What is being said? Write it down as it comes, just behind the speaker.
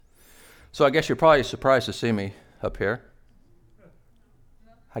So I guess you're probably surprised to see me up here.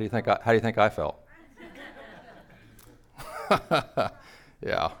 How do you think I felt?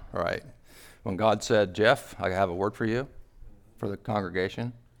 Yeah, right. When God said, Jeff, I have a word for you, for the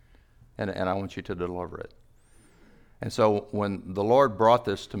congregation, and I want you to deliver it. And so when the Lord brought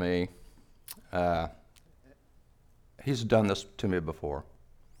this to me, He's done this to me before.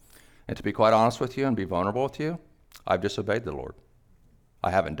 And to be quite honest with you and be vulnerable with you, I've disobeyed the Lord.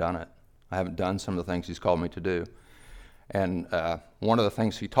 I haven't done it. I haven't done some of the things He's called me to do. And one of the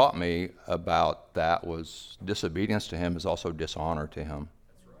things He taught me about that was disobedience to Him is also dishonor to Him.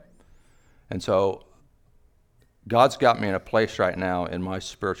 That's right. And so God's got me in a place right now in my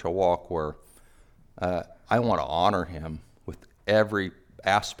spiritual walk where I want to honor Him with every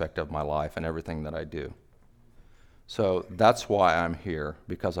aspect of my life and everything that I do. So that's why I'm here,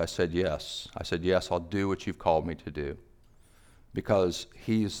 because I said yes. I said, yes, I'll do what you've called me to do. Because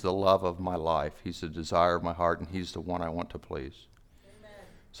He's the love of my life. He's the desire of my heart, and He's the one I want to please. Amen.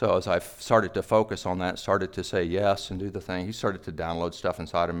 So as I started to focus on that, started to say yes and do the thing, He started to download stuff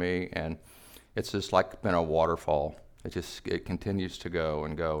inside of me, and it's just like been a waterfall. It continues to go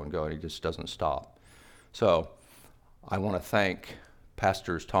and go and go, and it just doesn't stop. So I want to thank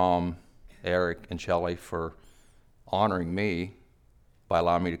Pastors Tom, Eric, and Shelley for honoring me by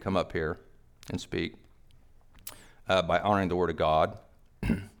allowing me to come up here and speak. By honoring the Word of God.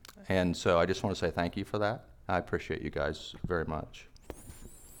 And so I just want to say thank you for that. I appreciate you guys very much.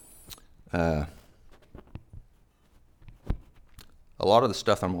 A lot of the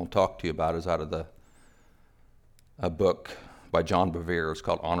stuff I'm going to talk to you about is out of a book by John Bevere. It's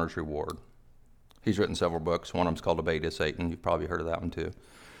called Honor's Reward. He's written several books. One of them's called Obey to Satan. You've probably heard of that one too.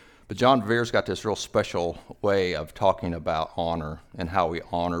 But John Bevere's got this real special way of talking about honor and how we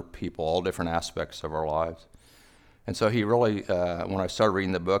honor people, all different aspects of our lives. And so he really, when I started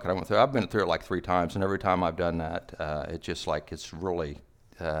reading the book, and I've been through it like 3 times, and every time I've done that, it's just like it's really,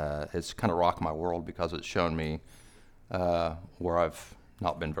 it's kind of rocked my world because it's shown me where I've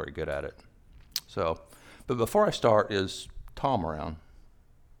not been very good at it. So, but before I start, is Tom around?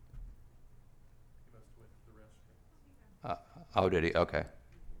 He must have went to the restroom. Oh, did he? Okay.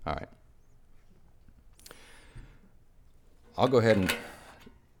 All right. I'll go ahead and,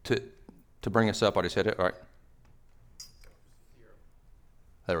 to bring us up, I just hit it, all right.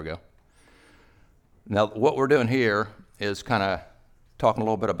 There we go. Now, what we're doing here is kind of talking a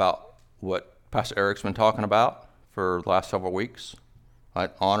little bit about what Pastor Eric's been talking about for the last several weeks.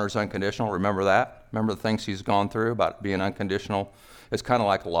 Right? Honor's unconditional. Remember that? Remember the things he's gone through about being unconditional? It's kind of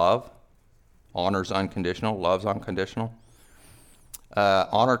like love. Honor's unconditional. Love's unconditional.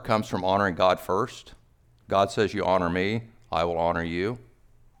 Honor comes from honoring God first. God says, you honor me, I will honor you.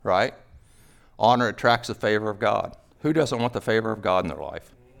 Right? Honor attracts the favor of God. Who doesn't want the favor of God in their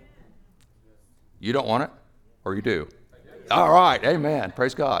life? You don't want it? Or you do? All right, amen.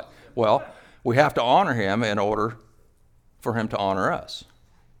 Praise God. Well, we have to honor Him in order for Him to honor us.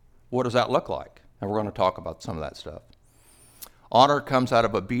 What does that look like? And we're going to talk about some of that stuff. Honor comes out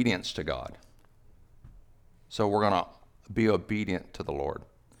of obedience to God. So we're going to be obedient to the Lord.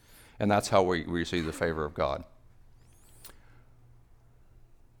 And that's how we receive the favor of God.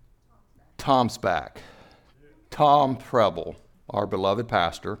 Tom's back. Tom Preble, our beloved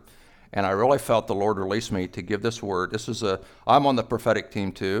pastor, and I really felt the Lord released me to give this word. I'm on the prophetic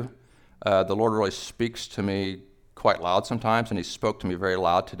team too. The Lord really speaks to me quite loud sometimes, and He spoke to me very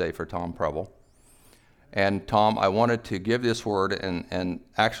loud today for Tom Preble. And Tom, I wanted to give this word, and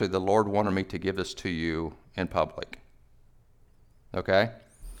actually the Lord wanted me to give this to you in public. Okay?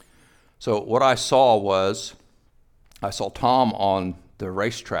 So what I saw Tom on the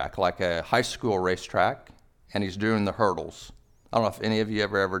racetrack, like a high school racetrack, and he's doing the hurdles. I don't know if any of you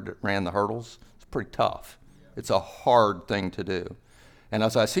ever ran the hurdles. It's pretty tough. It's a hard thing to do. And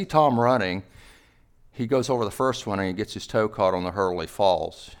as I see Tom running, he goes over the first one and he gets his toe caught on the hurdle. He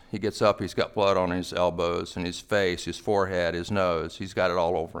falls. He gets up. He's got blood on his elbows and his face, his forehead, his nose. He's got it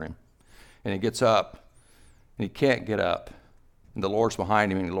all over him. And he gets up and he can't get up. And the Lord's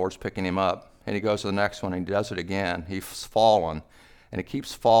behind him and the Lord's picking him up. And he goes to the next one and he does it again. He's fallen and he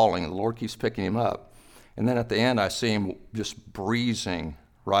keeps falling and the Lord keeps picking him up. And then at the end, I see him just breezing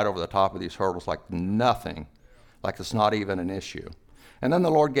right over the top of these hurdles like nothing, like it's not even an issue. And then the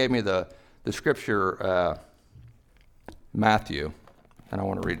Lord gave me the scripture, Matthew, and I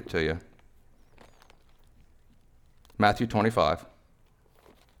want to read it to you. Matthew 25.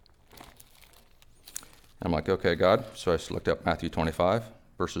 I'm like, okay, God. So I just looked up Matthew 25,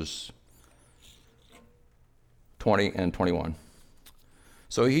 verses 20 and 21.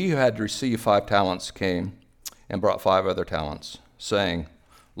 So he who had received 5 talents came and brought 5 other talents, saying,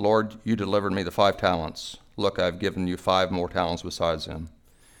 Lord, you delivered me the 5 talents. Look, I've given you 5 more talents besides them.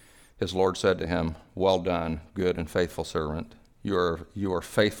 His Lord said to him, well done, good and faithful servant. You are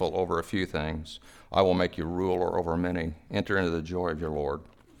faithful over a few things. I will make you ruler over many. Enter into the joy of your Lord.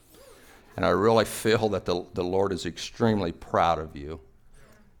 And I really feel that the Lord is extremely proud of you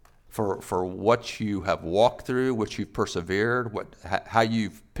for what you have walked through, what you've persevered, how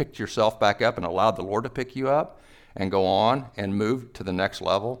you've picked yourself back up and allowed the Lord to pick you up and go on and move to the next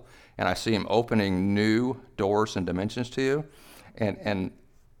level. And I see him opening new doors and dimensions to you. And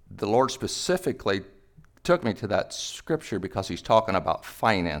the Lord specifically took me to that scripture because he's talking about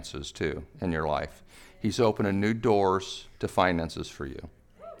finances too in your life. He's opening new doors to finances for you.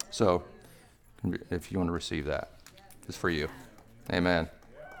 So if you want to receive that, it's for you. Amen.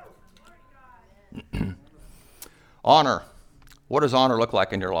 Honor. What does honor look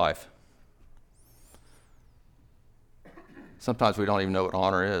like in your life? Sometimes we don't even know what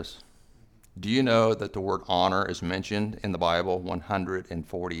honor is. Do you know that the word honor is mentioned in the Bible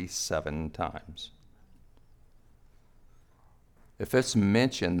 147 times? If it's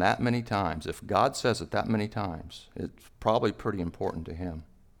mentioned that many times, if God says it that many times, it's probably pretty important to him.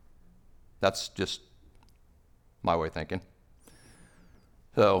 That's just my way of thinking.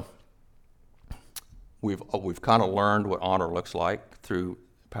 So we've kind of learned what honor looks like through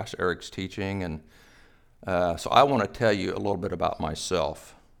Pastor Eric's teaching, and so I want to tell you a little bit about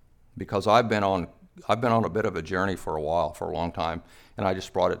myself, because I've been on a bit of a journey for a long time, and I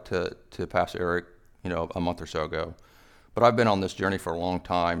just brought it to Pastor Eric, a month or so ago. But I've been on this journey for a long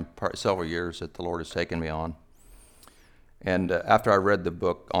time, several years that the Lord has taken me on. And after I read the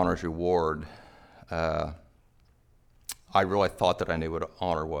book Honor's Reward, I really thought that I knew what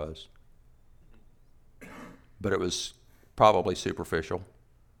honor was. But it was probably superficial.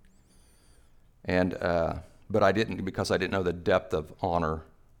 And but I didn't, because I didn't know the depth of honor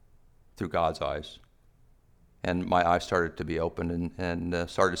through God's eyes. And my eyes started to be opened and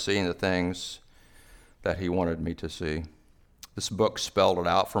started seeing the things that he wanted me to see. This book spelled it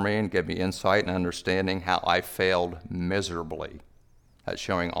out for me and gave me insight and understanding how I failed miserably at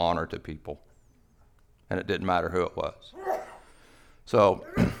showing honor to people. And it didn't matter who it was. So,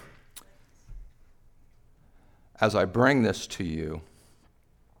 as I bring this to you,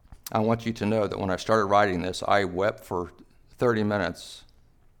 I want you to know that when I started writing this, I wept for 30 minutes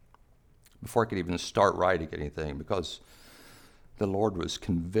before I could even start writing anything, because the Lord was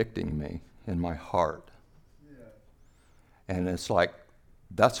convicting me in my heart. And it's like,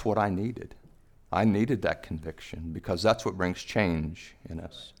 that's what I needed. I needed that conviction, because that's what brings change in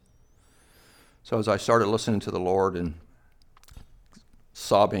us. So as I started listening to the Lord and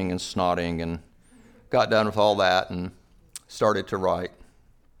sobbing and snotting and got done with all that and started to write,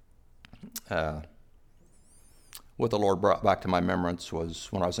 what the Lord brought back to my remembrance was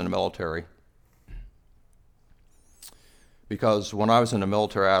when I was in the military. Because when I was in the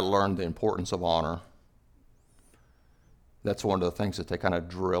military, I learned the importance of honor. That's one of the things that they kind of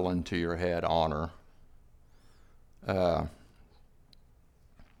drill into your head, honor. And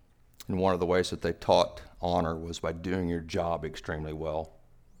one of the ways that they taught honor was by doing your job extremely well.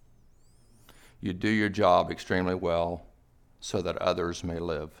 You do your job extremely well so that others may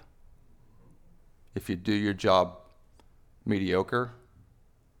live. If you do your job mediocre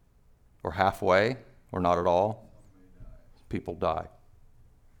or halfway or not at all, people die.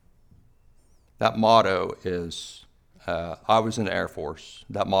 That motto is, I was in the Air Force.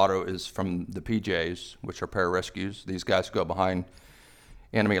 That motto is from the PJs, which are pararescues. These guys go behind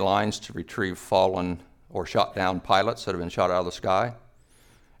enemy lines to retrieve fallen or shot down pilots that have been shot out of the sky.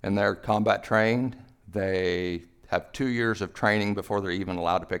 And they're combat trained. They have 2 years of training before they're even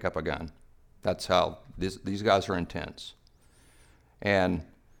allowed to pick up a gun. That's how these guys are intense. And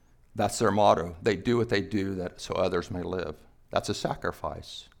that's their motto. They do what they do so others may live. That's a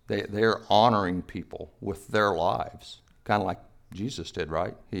sacrifice. They're honoring people with their lives, kind of like Jesus did,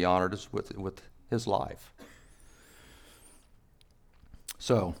 right? He honored us with his life.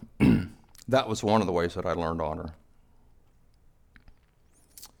 So that was one of the ways that I learned honor.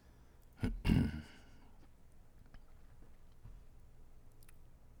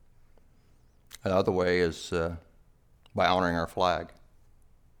 Another way is by honoring our flag.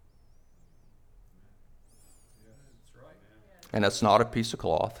 And it's not a piece of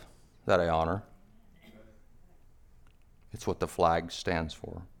cloth that I honor. It's what the flag stands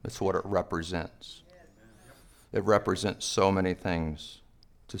for. It's what it represents. It represents so many things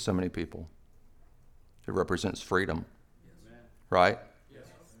to so many people. It represents freedom, right?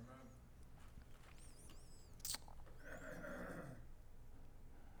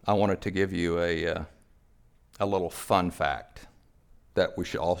 I wanted to give you a little fun fact. that we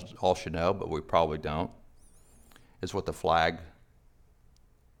should all should know, but we probably don't, is what the flag,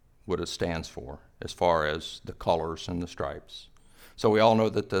 what it stands for, as far as the colors and the stripes. So we all know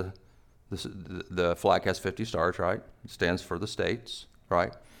that the flag has 50 stars, right? It stands for the states,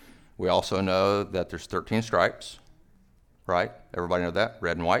 right? We also know that there's 13 stripes, right? Everybody know that?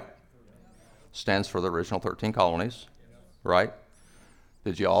 Red and white. Stands for the original 13 colonies, right?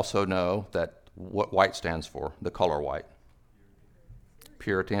 Did you also know that what white stands for? The color white.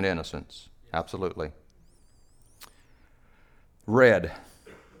 Purity and innocence. Absolutely. Red.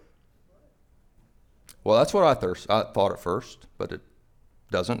 Well, that's what I thought at first, but it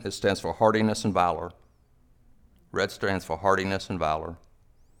doesn't. It stands for hardiness and valor. Red stands for hardiness and valor.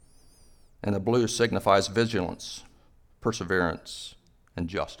 And the blue signifies vigilance, perseverance, and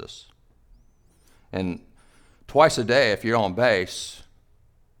justice. And twice a day, if you're on base,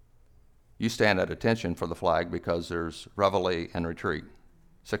 you stand at attention for the flag because there's reveille and retreat.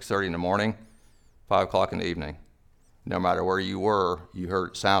 6:30 in the morning, 5 o'clock in the evening. No matter where you were, you heard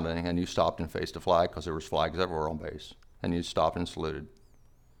it sounding, and you stopped and faced the flag because there was flags everywhere on base. And you stopped and saluted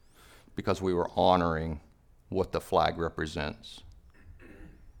because we were honoring what the flag represents.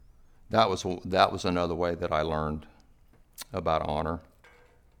 That was another way that I learned about honor.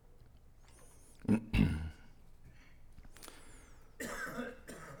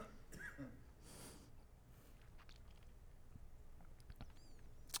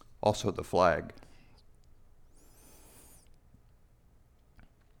 Also the flag.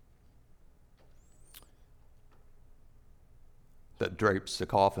 That drapes the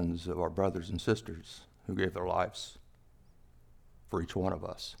coffins of our brothers and sisters who gave their lives for each one of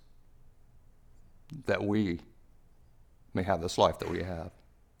us, that we may have this life that we have.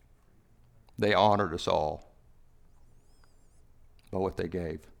 They honored us all by what they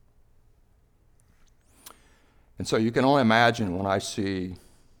gave. And so you can only imagine when I see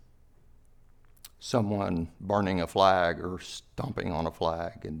someone burning a flag or stomping on a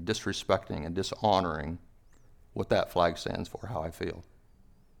flag and disrespecting and dishonoring what that flag stands for, how I feel.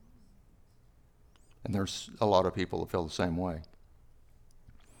 And there's a lot of people that feel the same way.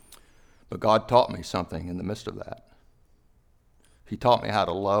 But God taught me something in the midst of that. He taught me how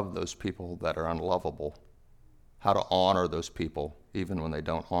to love those people that are unlovable, how to honor those people even when they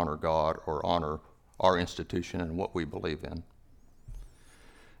don't honor God or honor our institution and what we believe in. And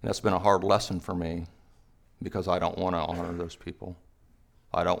that's been a hard lesson for me because I don't want to honor those people.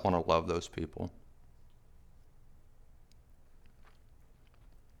 I don't want to love those people.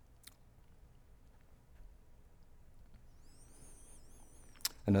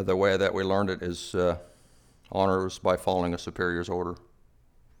 Another way that we learned it is honor is by following a superior's order.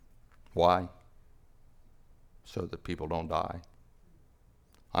 Why? So that people don't die.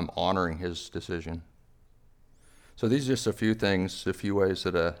 I'm honoring his decision. So these are just a few things, a few ways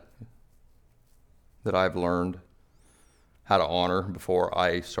that I've learned how to honor before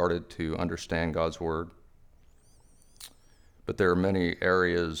I started to understand God's word. But there are many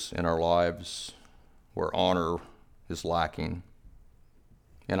areas in our lives where honor is lacking.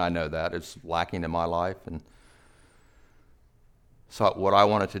 And I know that it's lacking in my life. And so what I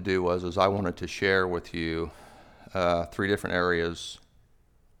wanted to do was I wanted to share with you 3 different areas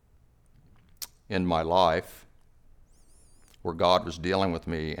in my life where God was dealing with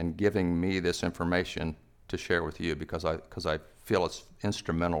me and giving me this information to share with you because I feel it's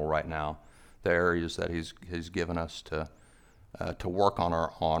instrumental right now, the areas that He's given us to work on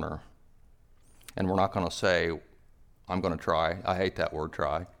our honor. And we're not going to say, I'm going to try. I hate that word,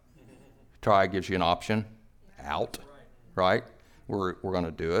 try. Try gives you an option out, right? We're going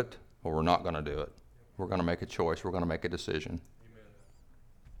to do it or we're not going to do it. We're going to make a choice. We're going to make a decision.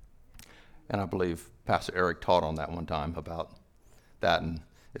 And I believe Pastor Eric taught on that one time about that, and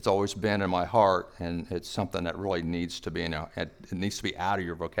it's always been in my heart, and it's something that really needs to be it needs to be out of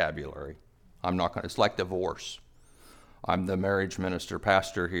your vocabulary. It's like divorce. I'm the marriage minister,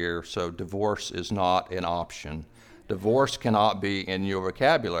 pastor here, so divorce is not an option. Divorce cannot be in your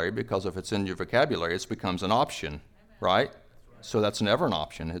vocabulary because if it's in your vocabulary, it becomes an option, right? So that's never an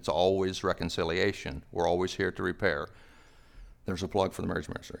option. It's always reconciliation. We're always here to repair. There's a plug for the marriage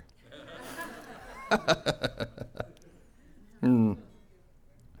ministry.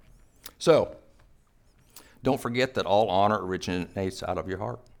 So, don't forget that all honor originates out of your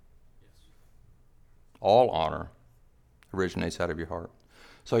heart. All honor originates out of your heart.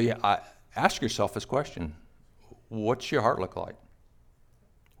 So ask yourself this question. What's your heart look like?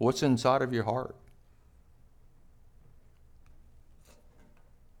 What's inside of your heart?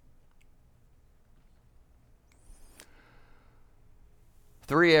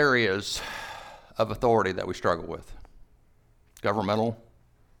 Three areas of authority that we struggle with. governmental,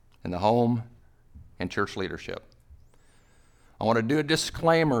 in the home, and church leadership. I want to do a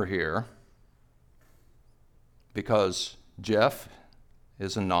disclaimer here because Jeff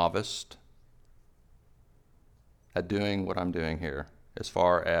is a novice at doing what I'm doing here as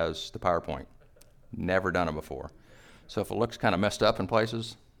far as the PowerPoint. Never done it before. So if it looks kind of messed up in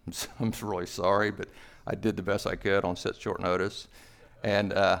places, I'm really sorry, but I did the best I could on such short notice.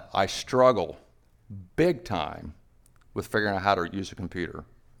 And I struggle big time with figuring out how to use a computer.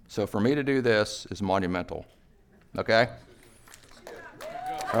 So for me to do this is monumental. Okay?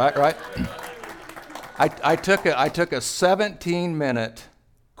 Right? I took a 17-minute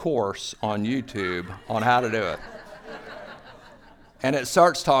course on YouTube on how to do it. And it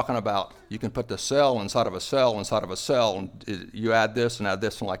starts talking about you can put the cell inside of a cell inside of a cell, and you add this and add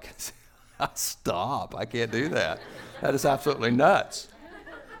this, and like, stop, I can't do that. That is absolutely nuts.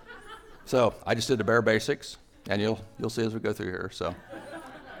 So I just did the bare basics, and you'll see as we go through here. So,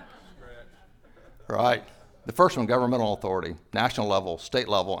 right. The first one, governmental authority, national level, state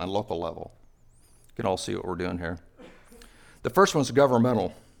level, and local level. You can all see what we're doing here. The first one's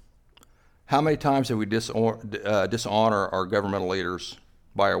governmental. How many times have we dishonor our governmental leaders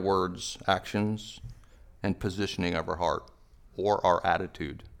by our words, actions, and positioning of our heart, or our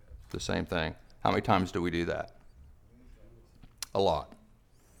attitude? The same thing. How many times do we do that? A lot.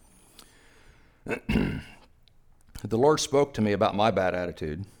 The Lord spoke to me about my bad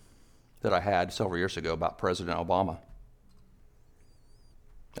attitude that I had several years ago about President Obama.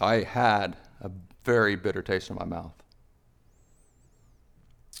 I had a very bitter taste in my mouth.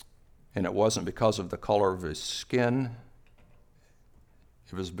 And it wasn't because of the color of his skin.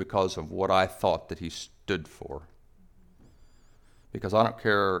 It was because of what I thought that he stood for. Because I don't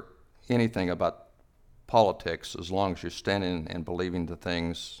care anything about politics as long as you're standing and believing the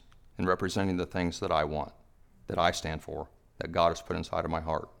things and representing the things that I want, that I stand for, that God has put inside of my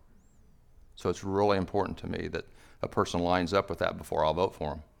heart. So it's really important to me that a person lines up with that before I'll vote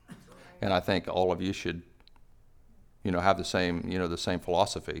for him. And I think all of you should have the same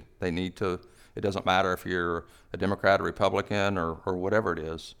philosophy. They need to, it doesn't matter if you're a Democrat or Republican or whatever it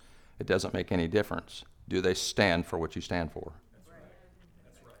is. It doesn't make any difference. Do they stand for what you stand for?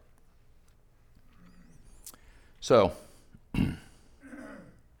 That's right. So,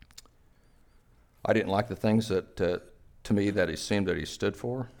 I didn't like the things that, to me, that he seemed that he stood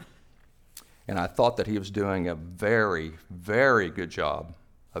for. And I thought that he was doing a very, very good job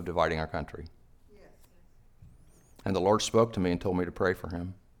of dividing our country. And the Lord spoke to me and told me to pray for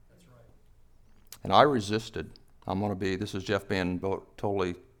him. That's right. And I resisted. This is Jeff being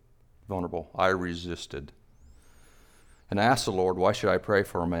totally vulnerable. I resisted. And I asked the Lord, why should I pray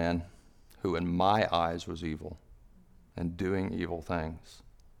for a man who in my eyes was evil and doing evil things?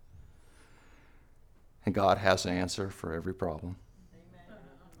 And God has an answer for every problem. Amen.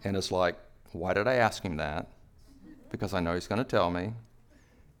 And it's like, why did I ask him that? Because I know he's going to tell me.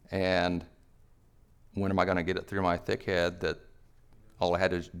 And when am I going to get it through my thick head that all I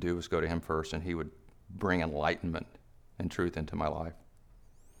had to do was go to him first and he would bring enlightenment and truth into my life?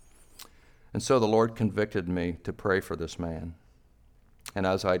 And so the Lord convicted me to pray for this man. And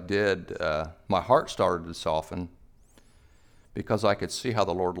as I did, my heart started to soften because I could see how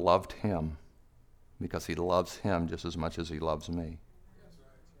the Lord loved him, because he loves him just as much as he loves me.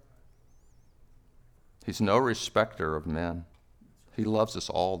 He's no respecter of men. He loves us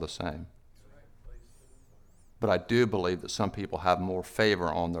all the same. But I do believe that some people have more favor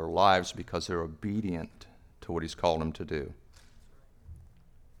on their lives because they're obedient to what he's called them to do.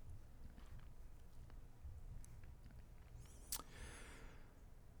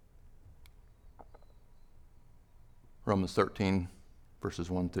 Romans 13, verses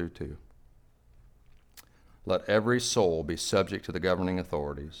 1 through 2. Let every soul be subject to the governing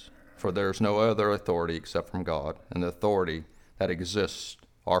authorities, for there is no other authority except from God, and the authority that exists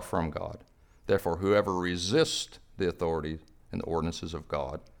are from God. Therefore, whoever resists the authority and the ordinances of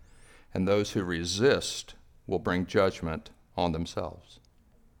God, and those who resist will bring judgment on themselves.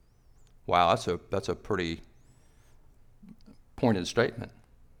 Wow, that's a pretty pointed statement,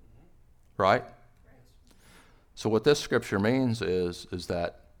 right? So what this scripture means is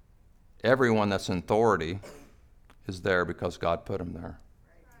that everyone that's in authority is there because God put them there.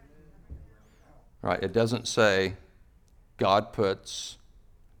 Right? It doesn't say God puts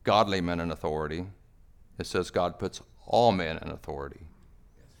godly men in authority. It says God puts all men in authority.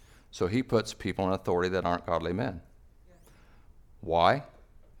 So he puts people in authority that aren't godly men. Why?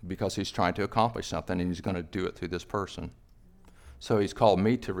 Because he's trying to accomplish something and he's going to do it through this person. So he's called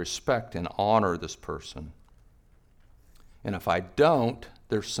me to respect and honor this person. And if I don't,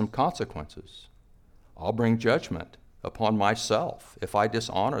 there's some consequences. I'll bring judgment upon myself if I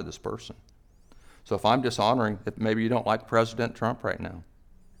dishonor this person. So if I'm dishonoring, if maybe you don't like President Trump right now.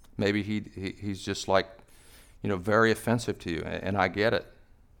 Maybe he's just like, very offensive to you, and I get it.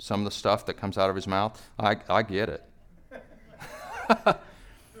 Some of the stuff that comes out of his mouth, I get it.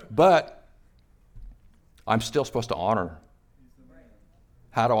 But I'm still supposed to honor him.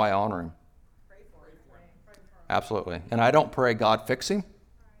 How do I honor him? Absolutely. And I don't pray, God, fix him.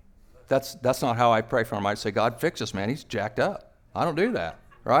 That's not how I pray for him. I say, God, fix this man. He's jacked up. I don't do that,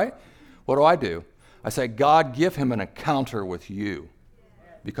 right? What do? I say, God, give him an encounter with you,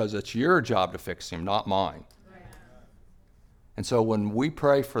 because it's your job to fix him, not mine. And so when we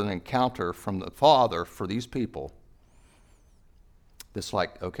pray for an encounter from the Father for these people, it's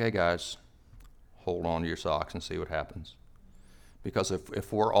like, okay, guys, hold on to your socks and see what happens. Because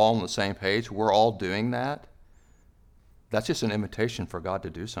if we're all on the same page, we're all doing that, that's just an invitation for God to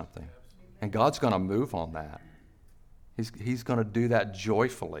do something. And God's going to move on that. He's going to do that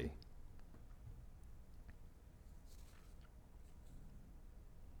joyfully.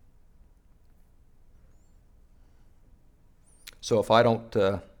 So if I don't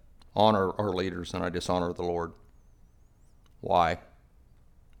honor our leaders, then I dishonor the Lord. Why?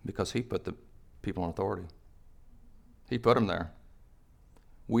 Because he put the people in authority. He put them there.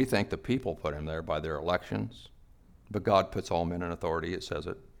 We think the people put him there by their elections, but God puts all men in authority, it says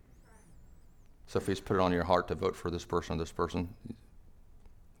it. So if he's put it on your heart to vote for this person,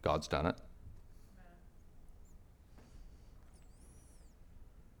 God's done it.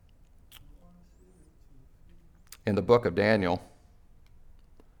 In the book of Daniel,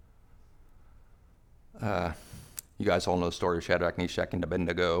 you guys all know the story of Shadrach, Meshach, and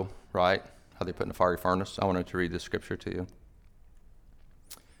Abednego, right? How they put in the fiery furnace. I wanted to read this scripture to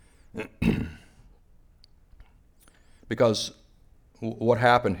you. Because what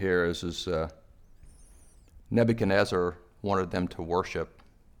happened here is Nebuchadnezzar wanted them to worship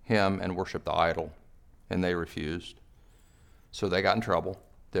him and worship the idol, and they refused. So they got in trouble.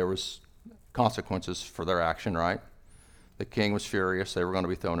 There was consequences for their action, right? The king was furious. They were going to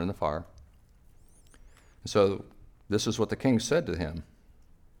be thrown in the fire. So this is what the king said to him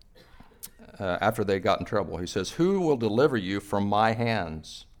after they got in trouble. He says, "Who will deliver you from my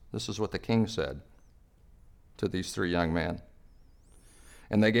hands?" This is what the king said to these three young men.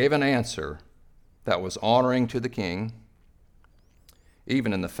 And they gave an answer that was honoring to the king,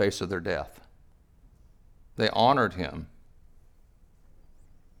 even in the face of their death. They honored him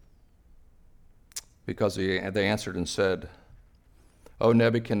because they answered and said, "O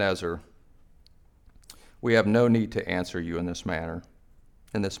Nebuchadnezzar, we have no need to answer you in this matter.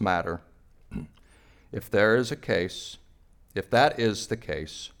 If that is the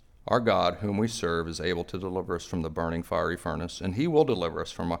case, our God, whom we serve, is able to deliver us from the burning fiery furnace, and he will deliver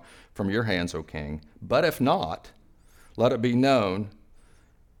us from your hands, O king. But if not, let it be known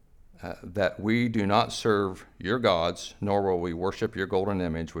that we do not serve your gods, nor will we worship your golden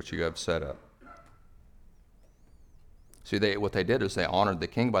image which you have set up." See, what they did is they honored the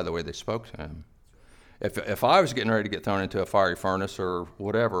king by the way they spoke to him. If I was getting ready to get thrown into a fiery furnace or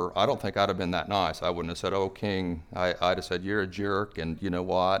whatever, I don't think I'd have been that nice. I wouldn't have said, "Oh, king," I'd have said, "You're a jerk," and you know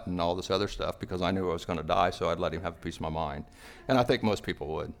what, and all this other stuff, because I knew I was going to die, so I'd let him have a piece of my mind. And I think most people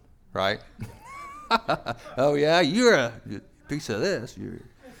would, right? "Oh, yeah, you're a piece of this."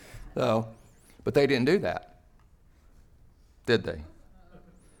 But they didn't do that, did they?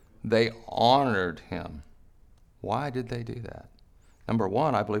 They honored him. Why did they do that? Number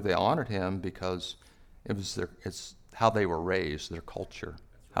one, I believe they honored him because it's how they were raised, their culture,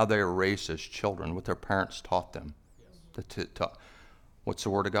 how they were raised as children, what their parents taught them. What's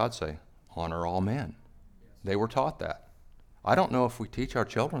the Word of God say? Honor all men. They were taught that. I don't know if we teach our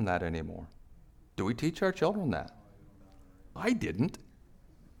children that anymore. Do we teach our children that? I didn't.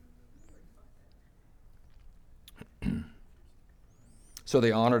 So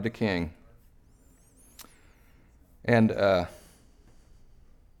they honored the king. And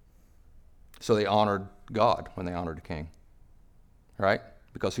so they honored God when they honored the king, right?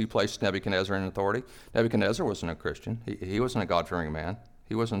 Because he placed Nebuchadnezzar in authority. Nebuchadnezzar wasn't a Christian. He wasn't a God-fearing man.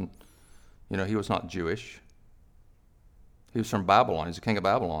 He wasn't, he was not Jewish. He was from Babylon. He's the king of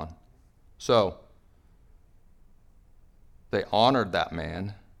Babylon. So they honored that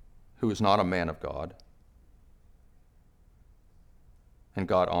man who was not a man of God, and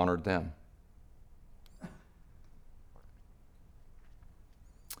God honored them.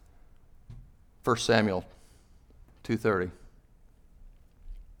 1 Samuel 2:30.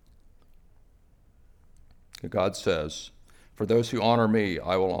 God says, "For those who honor me,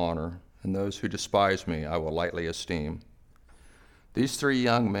 I will honor, and those who despise me, I will lightly esteem." These three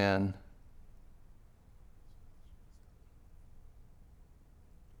young men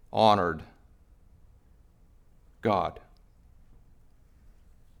honored God.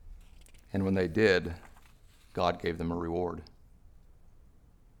 And when they did, God gave them a reward.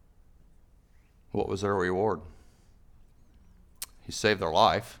 What was their reward? He saved their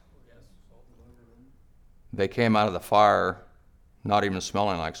life. They came out of the fire not even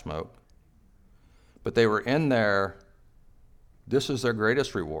smelling like smoke. But they were in there. This is their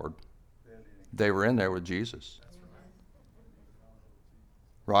greatest reward. They were in there with Jesus.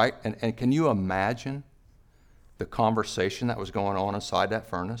 Right? And can you imagine the conversation that was going on inside that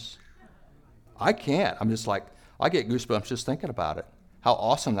furnace? I can't. I'm just like, I get goosebumps just thinking about it. How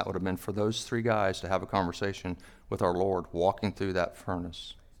awesome that would have been for those three guys to have a conversation with our Lord walking through that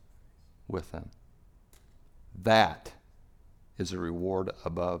furnace with them. That is a reward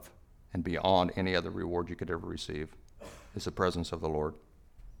above and beyond any other reward you could ever receive, is the presence of the Lord.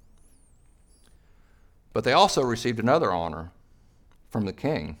 But they also received another honor from the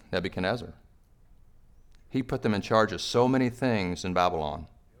king, Nebuchadnezzar. He put them in charge of so many things in Babylon.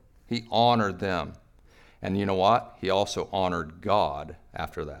 He honored them. And you know what? He also honored God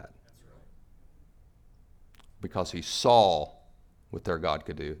after that. Because he saw what their God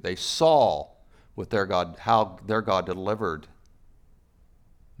could do. They saw what their God, how their God delivered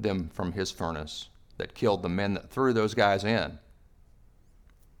them from his furnace that killed the men that threw those guys in.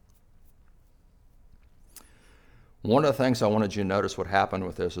 One of the things I wanted you to notice what happened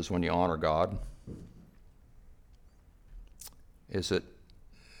with this is when you honor God, is that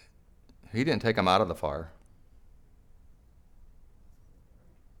he didn't take them out of the fire.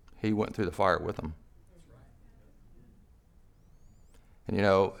 He went through the fire with them. And you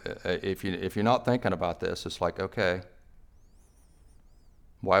know, if you're not thinking about this, it's like, okay,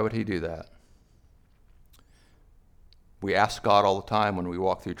 why would he do that? We ask God all the time when we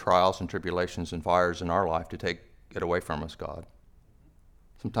walk through trials and tribulations and fires in our life to take it away from us, God.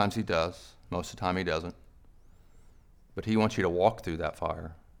 Sometimes he does. Most of the time he doesn't. But he wants you to walk through that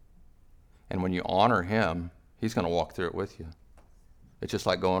fire. And when you honor him, he's going to walk through it with you. It's just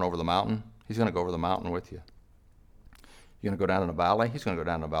like going over the mountain. He's going to go over the mountain with you. You're going to go down in a valley. He's going to go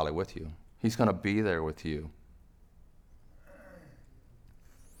down in a valley with you. He's going to be there with you.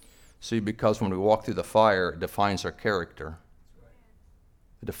 See, because when we walk through the fire, it defines our character.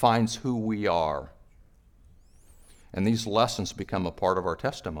 It defines who we are. And these lessons become a part of our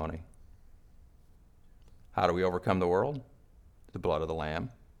testimony. How do we overcome the world? The blood of the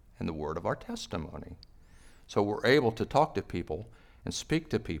Lamb and the word of our testimony. So we're able to talk to people and speak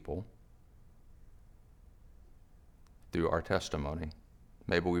to people through our testimony.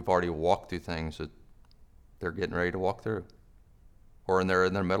 Maybe we've already walked through things that they're getting ready to walk through. Or they're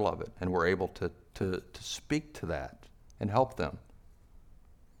in the middle of it, and we're able to speak to that and help them.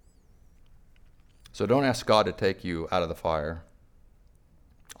 So don't ask God to take you out of the fire.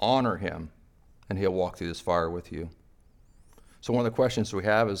 Honor him, and he'll walk through this fire with you. So one of the questions we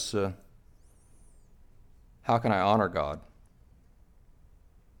have is, how can I honor God?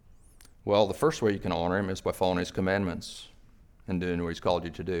 Well, the first way you can honor him is by following his commandments and doing what he's called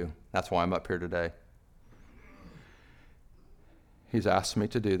you to do. That's why I'm up here today. He's asked me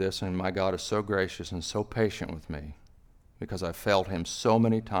to do this, and my God is so gracious and so patient with me because I've failed him so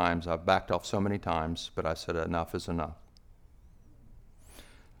many times. I've backed off so many times, but I said enough is enough.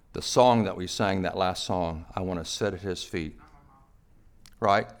 The song that we sang, that last song, I want to sit at his feet.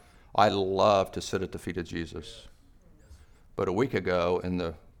 Right? I love to sit at the feet of Jesus. But a week ago in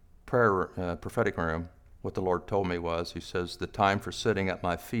the prophetic room, what the Lord told me was, he says, the time for sitting at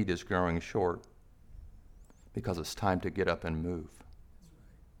my feet is growing short because it's time to get up and move.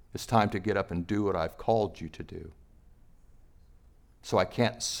 It's time to get up and do what I've called you to do. So I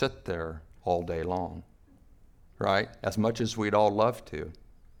can't sit there all day long, right? As much as we'd all love to.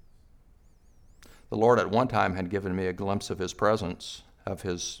 The Lord at one time had given me a glimpse of his presence, of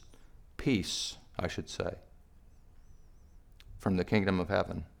his peace, I should say, from the kingdom of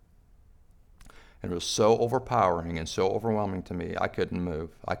heaven. And it was so overpowering and so overwhelming to me, I couldn't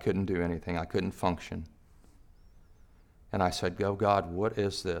move. I couldn't do anything. I couldn't function. And I said, "Oh God, what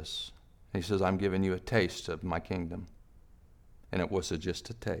is this?" And he says, "I'm giving you a taste of my kingdom." And it was just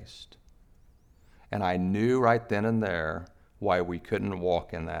a taste. And I knew right then and there why we couldn't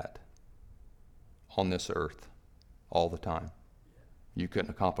walk in that on this earth all the time. You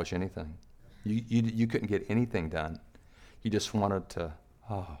couldn't accomplish anything. You couldn't get anything done. You just wanted to,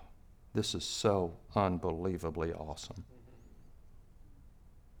 this is so unbelievably awesome.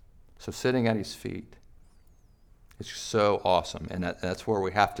 So sitting at his feet, it's so awesome. And that's where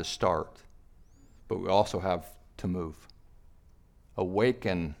we have to start. But we also have to move.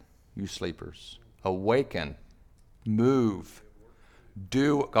 Awaken, you sleepers. Awaken. Move.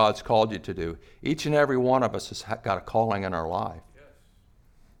 Do what God's called you to do. Each and every one of us has got a calling in our life. Yes.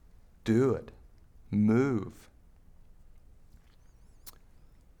 Do it. Move.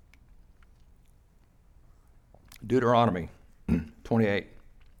 Deuteronomy 28,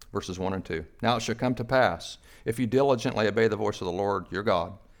 verses 1 and 2. Now it shall come to pass, if you diligently obey the voice of the Lord your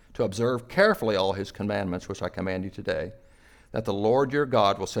God, to observe carefully all his commandments, which I command you today, that the Lord your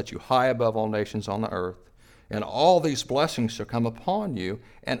God will set you high above all nations on the earth, and all these blessings shall come upon you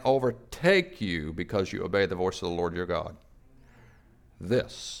and overtake you because you obey the voice of the Lord your God.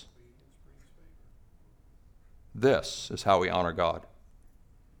 This is how we honor God,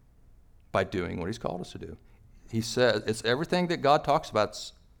 by doing what he's called us to do. He says it's everything that God talks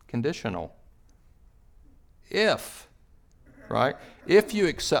about's conditional. If you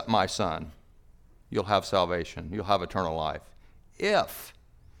accept my son, you'll have salvation. You'll have eternal life. If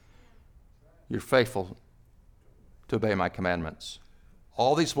you're faithful to obey my commandments.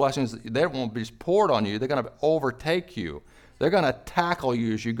 All these blessings, they won't be poured on you. They're going to overtake you. They're going to tackle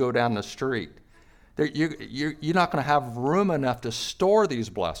you as you go down the street. You're not going to have room enough to store these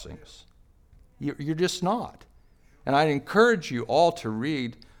blessings. You're just not. And I encourage you all to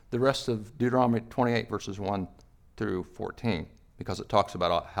read the rest of Deuteronomy 28, verses 1 through 14, because it talks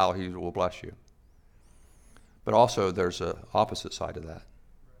about how he will bless you. But also there's an opposite side of that.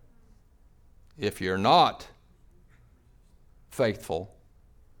 If you're not faithful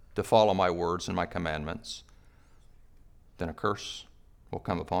to follow my words and my commandments, then a curse will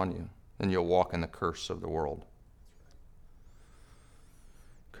come upon you, and you'll walk in the curse of the world.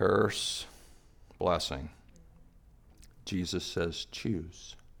 Curse, blessing. Jesus says,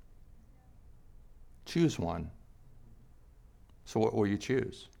 choose. Choose one. So what will you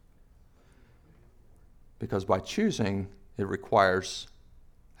choose? Because by choosing, it requires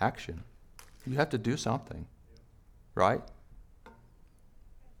action. You have to do something, right?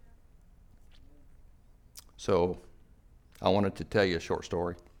 So I wanted to tell you a short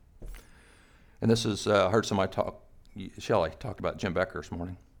story. And this is, I heard somebody talk, Shelley talked about Jim Becker this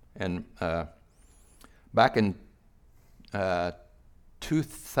morning. And back in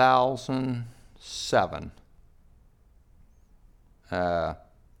 2007,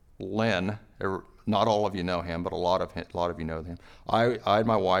 Lynn, not all of you know him, but a lot of you know him. I and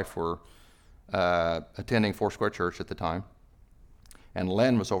my wife were attending Foursquare Church at the time, and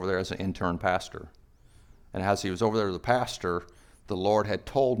Lynn was over there as an intern pastor. And as he was over there as a pastor, the Lord had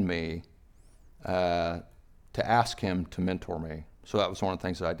told me to ask him to mentor me. So that was one of the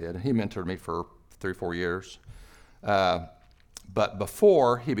things that I did. And he mentored me for 3 or 4 years. But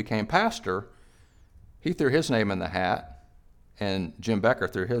before he became pastor, he threw his name in the hat, and Jim Becker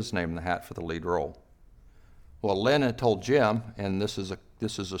threw his name in the hat for the lead role. Well, Lynn had told Jim, and this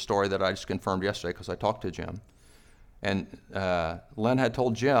is a story that I just confirmed yesterday because I talked to Jim. And Lynn had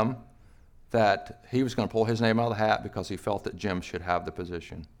told Jim that he was going to pull his name out of the hat because he felt that Jim should have the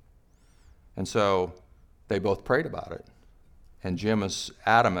position. And so they both prayed about it. And Jim is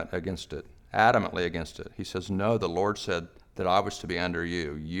adamantly against it. He says, no, the Lord said that I was to be under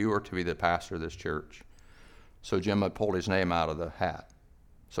you. You are to be the pastor of this church. So Jim had pulled his name out of the hat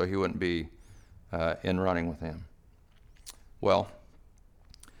so he wouldn't be in running with him. Well,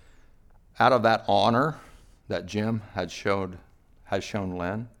 out of that honor that Jim had shown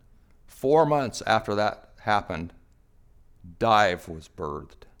Lynn, 4 months after that happened, Dive was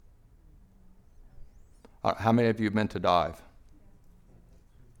birthed. How many of you have been to Dive?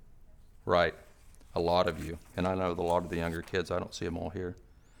 Right, a lot of you. And I know a lot of the younger kids, I don't see them all here.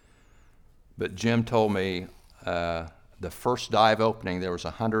 But Jim told me the first Dive opening, there was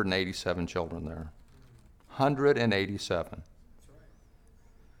 187 children there. 187.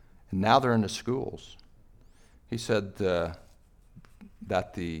 And now they're in the schools. He said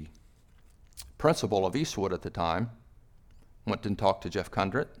that the principal of Eastwood at the time went and talked to Jeff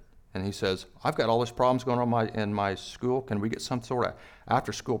Kundrat, and he says, I've got all these problems going on in my school. Can we get some sort of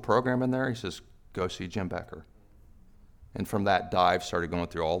after-school program in there? He says, go see Jim Becker. And from that, Dive started going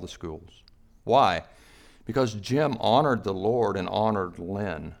through all the schools. Why? Because Jim honored the Lord and honored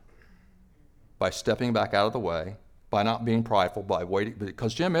Lynn by stepping back out of the way, by not being prideful, by waiting,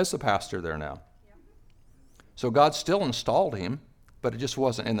 because Jim is the pastor there now. Yeah. So God still installed him, but it just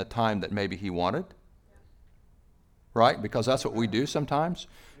wasn't in the time that maybe he wanted. Yeah. Right? Because that's what we do sometimes.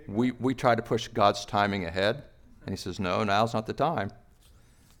 We try to push God's timing ahead, and he says, no, now's not the time.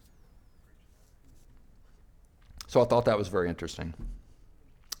 So I thought that was very interesting.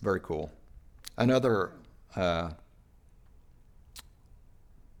 Very cool. Another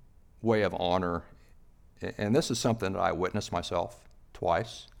way of honor, and this is something that I witnessed myself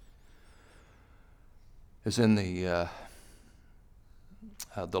twice, is in the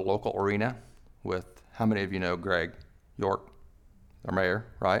the local arena with, how many of you know Greg York, our mayor,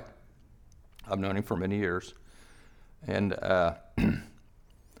 right? I've known him for many years. And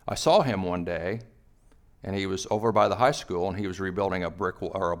I saw him one day, and he was over by the high school, and he was rebuilding a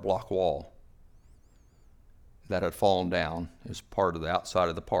block wall that had fallen down as part of the outside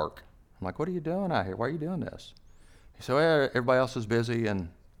of the park. I'm like, what are you doing out here? Why are you doing this? He said, well, everybody else is busy, and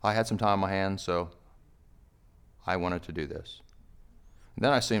I had some time on my hands, so I wanted to do this. And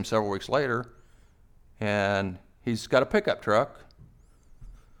then I see him several weeks later, and he's got a pickup truck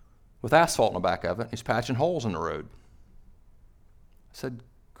with asphalt in the back of it. He's patching holes in the road. I said,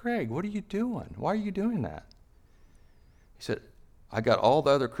 Greg, what are you doing? Why are you doing that? He said, I got all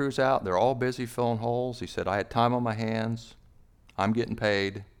the other crews out. They're all busy filling holes. He said, I had time on my hands. I'm getting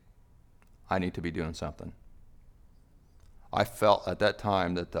paid. I need to be doing something. I felt at that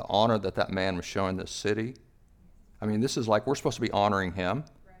time that the honor that that man was showing this city, I mean, this is like we're supposed to be honoring him.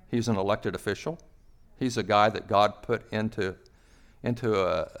 He's an elected official. He's a guy that God put into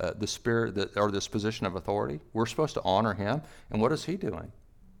the spirit or this position of authority. We're supposed to honor him. And what is he doing?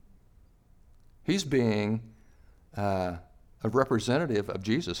 He's being a representative of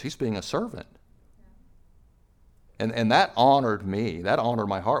Jesus. He's being a servant. And that honored me. That honored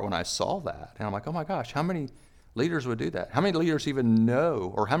my heart when I saw that. And I'm like, oh my gosh, how many leaders would do that? How many leaders even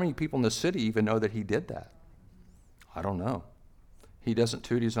know, or how many people in the city even know that he did that? I don't know. He doesn't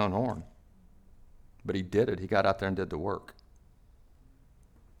toot his own horn. But he did it. He got out there and did the work.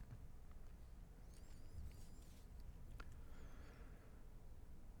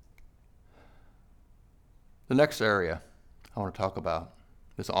 The next area I want to talk about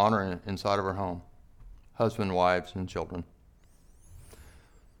is honor inside of our home. Husband, wives, and children.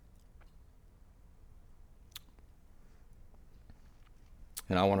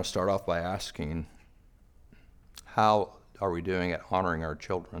 And I want to start off by asking, how are we doing at honoring our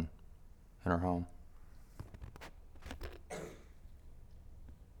children in our home?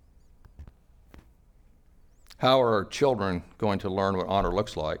 How are our children going to learn what honor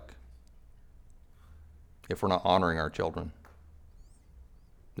looks like if we're not honoring our children?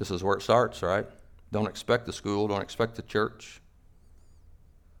 This is where it starts, right? Don't expect the school, don't expect the church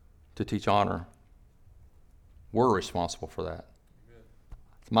to teach honor. We're responsible for that.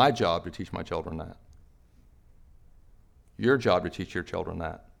 It's my job to teach my children that. Your job to teach your children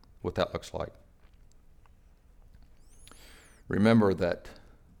that, what that looks like. Remember that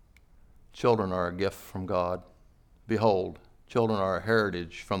children are a gift from God. Behold, children are a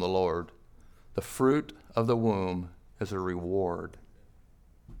heritage from the Lord. The fruit of the womb is a reward.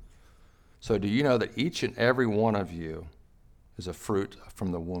 So do you know that each and every one of you is a fruit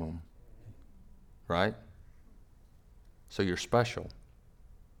from the womb? Right? So you're special.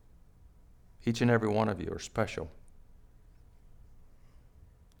 Each and every one of you are special.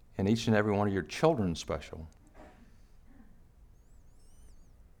 And each and every one of your children is special.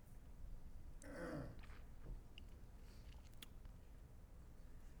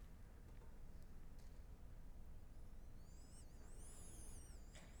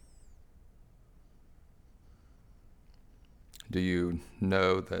 Do you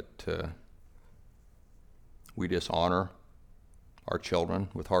know that we dishonor our children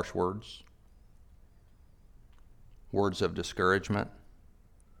with harsh words? Words of discouragement?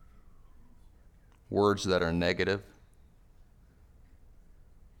 Words that are negative?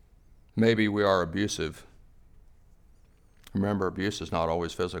 Maybe we are abusive. Remember, abuse is not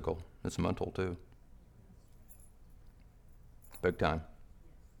always physical. It's mental too. Big time.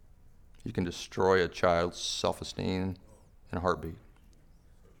 You can destroy a child's self-esteem in a heartbeat.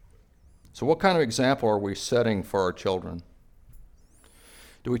 So what kind of example are we setting for our children?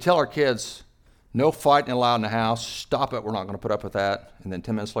 Do we tell our kids, no fighting allowed in the house, stop it, we're not going to put up with that, and then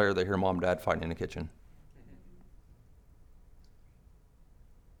 10 minutes later they hear mom and dad fighting in the kitchen?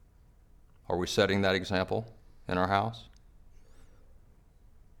 Are we setting that example in our house?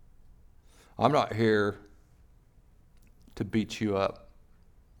 I'm not here to beat you up.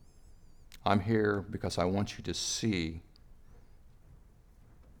 I'm here because I want you to see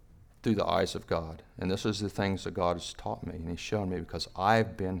through the eyes of God. And this is the things that God has taught me and he's shown me because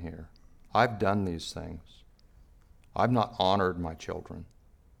I've been here. I've done these things. I've not honored my children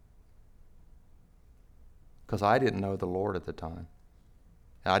because I didn't know the Lord at the time.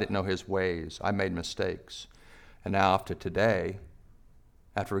 I didn't know his ways. I made mistakes. And now after today,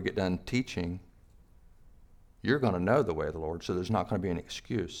 after we get done teaching, you're going to know the way of the Lord, so there's not going to be an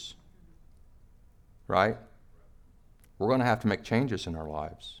excuse. Right? We're going to have to make changes in our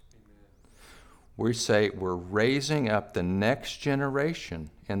lives. We say we're raising up the next generation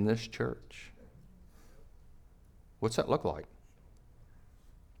in this church. What's that look like?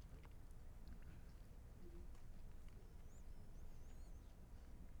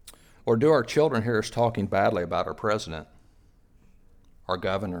 Or do our children hear us talking badly about our president, our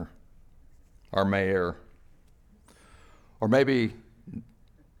governor, our mayor? Or maybe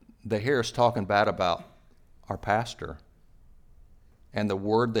they hear us talking bad about our pastor and the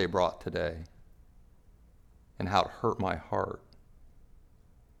word they brought today and how it hurt my heart.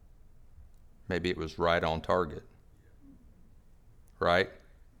 Maybe it was right on target. Right?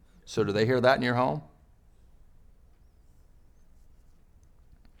 So do they hear that in your home?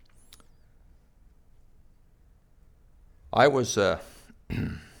 I was a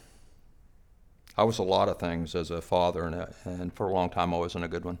lot of things as a father, and for a long time I wasn't a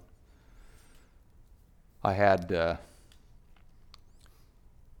good one. I had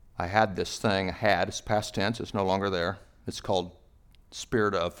this thing. It's past tense. It's no longer there. It's called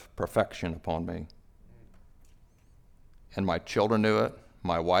spirit of perfection upon me. And my children knew it.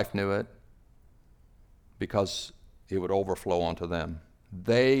 My wife knew it, because it would overflow onto them.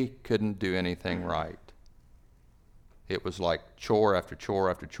 They couldn't do anything right. It was like chore after chore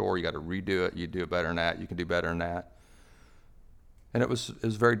after chore. You got to redo it. You do it better than that. You can do better than that. And it was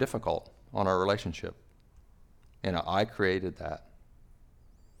very difficult on our relationship. And I created that.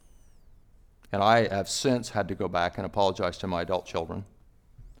 And I have since had to go back and apologize to my adult children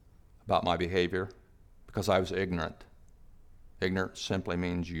about my behavior because I was ignorant. Ignorant simply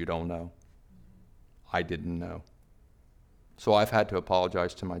means you don't know. I didn't know. So I've had to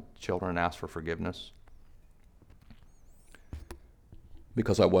apologize to my children and ask for forgiveness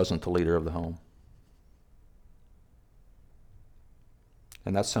because I wasn't the leader of the home.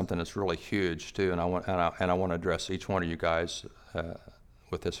 And that's something that's really huge too. And I want to address each one of you guys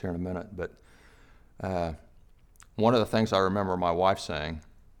with this here in a minute. But one of the things I remember my wife saying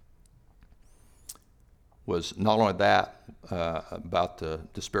was not only that about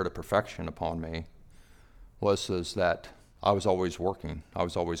the spirit of perfection upon me, was that I was always working, I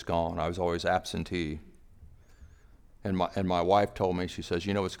was always gone, I was always absentee. And my wife told me, she says,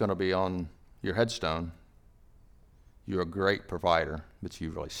 you know, it's going to be on your headstone. You're a great provider, but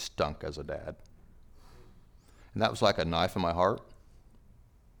you really stunk as a dad. And that was like a knife in my heart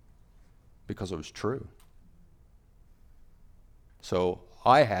because it was true. So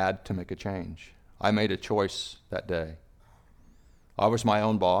I had to make a change. I made a choice that day. I was my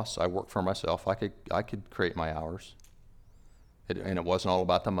own boss. I worked for myself. I could create my hours. And it wasn't all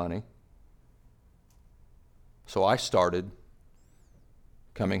about the money. So I started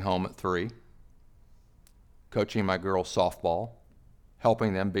coming home at 3, coaching my girls softball,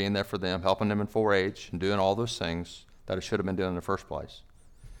 helping them, being there for them, helping them in 4-H, and doing all those things that I should have been doing in the first place.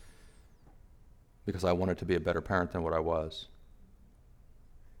 Because I wanted to be a better parent than what I was.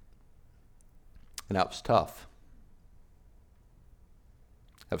 And that was tough.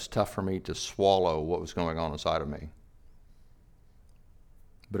 It was tough for me to swallow what was going on inside of me.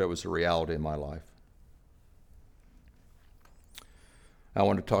 But it was a reality in my life. I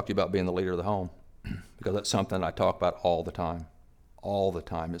want to talk to you about being the leader of the home because that's something I talk about all the time. All the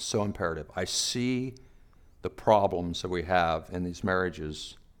time. It's so imperative. I see the problems that we have in these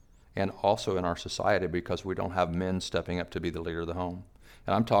marriages and also in our society because we don't have men stepping up to be the leader of the home.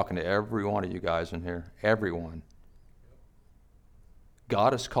 And I'm talking to every one of you guys in here, everyone.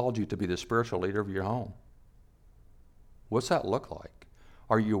 God has called you to be the spiritual leader of your home. What's that look like?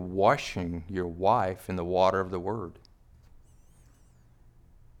 Are you washing your wife in the water of the Word?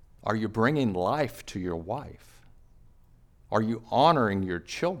 Are you bringing life to your wife? Are you honoring your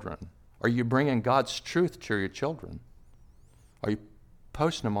children? Are you bringing God's truth to your children? Are you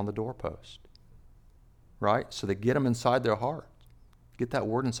posting them on the doorpost? Right? So they get them inside their heart. Get that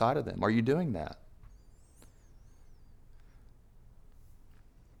word inside of them. Are you doing that?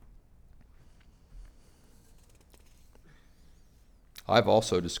 I've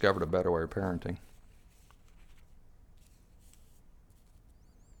also discovered a better way of parenting.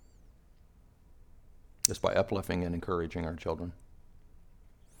 It's by uplifting and encouraging our children.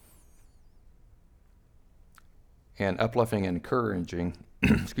 And uplifting and encouraging,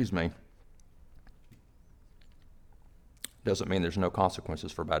 doesn't mean there's no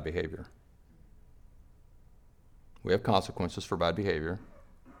consequences for bad behavior. We have consequences for bad behavior,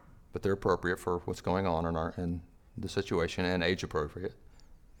 but they're appropriate for what's going on in the situation and age appropriate.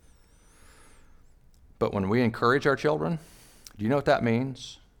 But when we encourage our children, do you know what that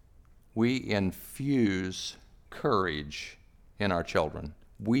means? We infuse courage in our children.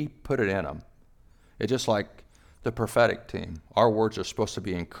 We put it in them. It's just like the prophetic team. Our words are supposed to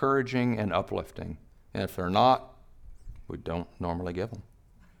be encouraging and uplifting. And if they're not, we don't normally give them.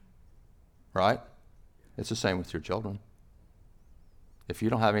 Right? It's the same with your children. If you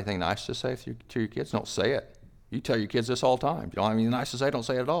don't have anything nice to say to your kids, don't say it. You tell your kids this all the time. If you don't have anything nice to say, don't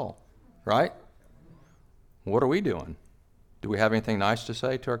say it at all. right? What are we doing? Do we have anything nice to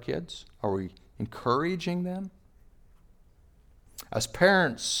say to our kids? Are we encouraging them? As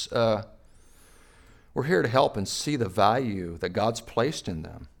parents, we're here to help and see the value that God's placed in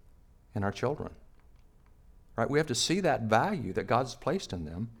them, in our children. Right? We have to see that value that God's placed in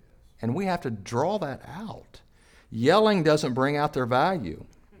them, and we have to draw that out. Yelling doesn't bring out their value,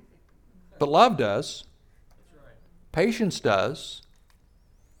 but love does. Patience does.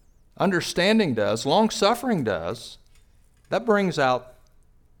 Understanding does. Long-suffering does. That brings out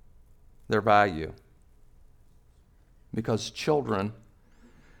their value. Because children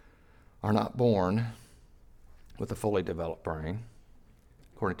are not born with a fully developed brain.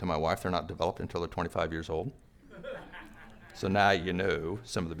 According to my wife, they're not developed until they're 25 years old. So now you know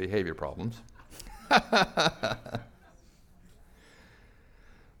some of the behavior problems.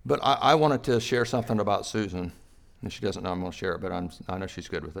 But I wanted to share something about Susan. And she doesn't know I'm going to share it, but I know she's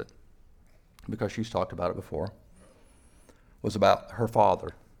good with it because she's talked about it before. It was about her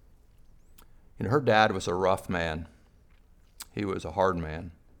father. You know, her dad was a rough man. He was a hard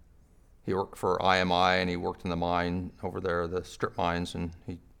man. He worked for IMI, and he worked in the mine over there, the strip mines, and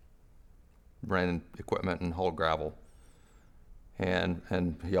he ran equipment and hauled gravel. And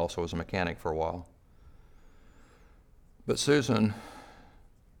he also was a mechanic for a while. But Susan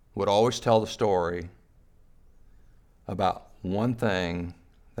would always tell the story about one thing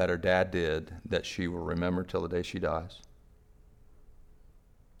that her dad did that she will remember till the day she dies.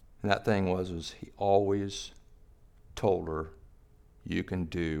 And that thing was he always told her, you can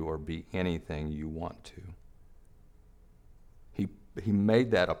do or be anything you want to. He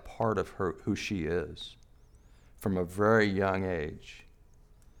made that a part of her, who she is, from a very young age.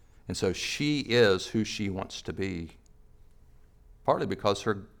 And so she is who she wants to be, partly because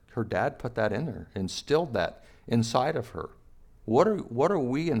her dad put that in her, instilled that inside of her. What are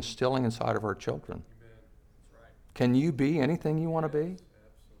we instilling inside of our children? That's right. Can you be anything you want to be? Absolutely.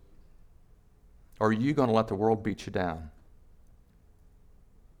 Or are you going to let the world beat you down?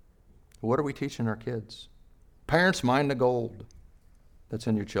 What are we teaching our kids? Parents, mind the gold that's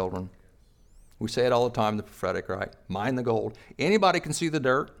in your children. We say it all the time, the prophetic, right? Mind the gold. Anybody can see the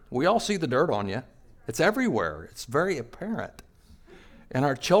dirt. We all see the dirt on you. It's everywhere. It's very apparent. And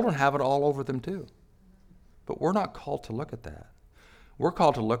our children have it all over them too. But we're not called to look at that. We're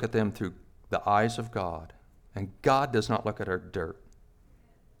called to look at them through the eyes of God. And God does not look at our dirt.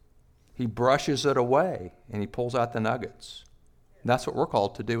 He brushes it away and he pulls out the nuggets. And that's what we're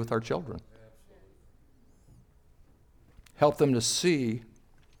called to do with our children. Help them to see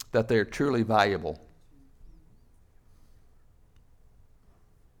that they're truly valuable.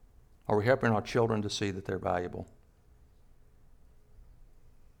 Are we helping our children to see that they're valuable?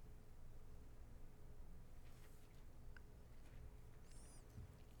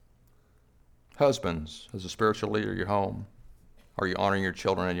 Husbands, as a spiritual leader of your home, are you honoring your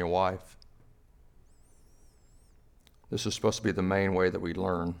children and your wife? This is supposed to be the main way that we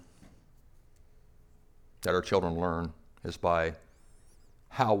learn, that our children learn, is by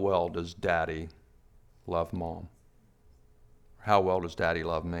how well does daddy love mom? How well does daddy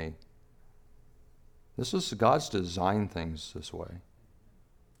love me? This is God's designed things this way.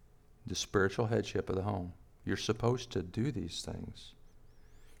 The spiritual headship of the home. You're supposed to do these things.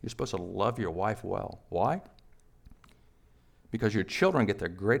 You're supposed to love your wife well. Why? Because your children get their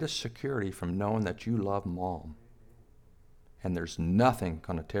greatest security from knowing that you love mom. And there's nothing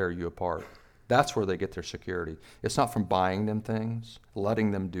going to tear you apart. That's where they get their security. It's not from buying them things,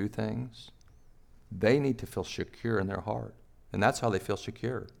 letting them do things. They need to feel secure in their heart. And that's how they feel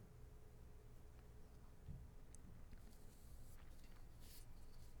secure.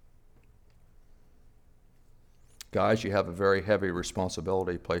 Guys, you have a very heavy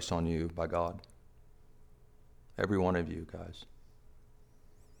responsibility placed on you by God. Every one of you guys.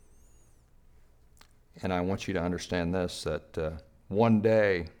 And I want you to understand this, that one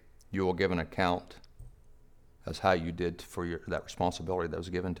day you will give an account as how you did for that responsibility that was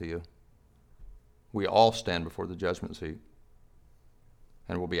given to you. We all stand before the judgment seat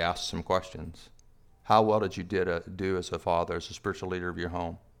and will be asked some questions. How well did you do as a father, as a spiritual leader of your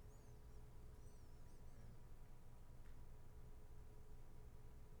home?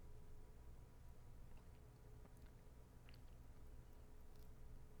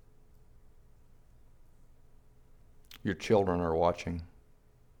 Your children are watching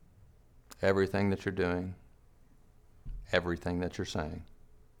everything that you're doing, everything that you're saying.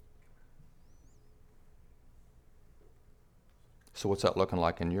 So what's that looking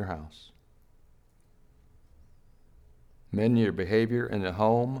like in your house? Men, your behavior in the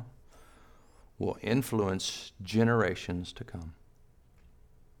home will influence generations to come.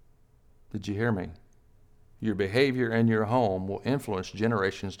 Did you hear me? Your behavior in your home will influence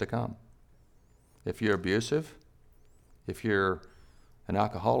generations to come. If you're abusive, if you're an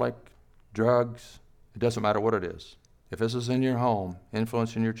alcoholic, drugs, it doesn't matter what it is. If this is in your home,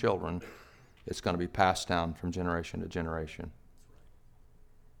 influencing your children, it's going to be passed down from generation to generation.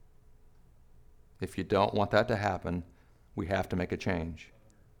 If you don't want that to happen, we have to make a change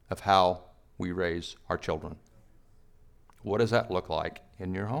of how we raise our children. What does that look like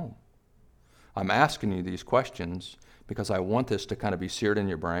in your home? I'm asking you these questions because I want this to kind of be seared in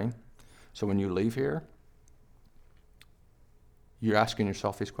your brain. So when you leave here, you're asking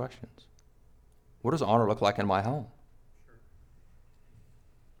yourself these questions. What does honor look like in my home? Sure.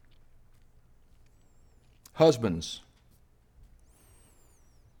 Husbands,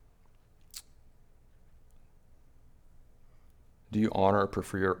 do you honor or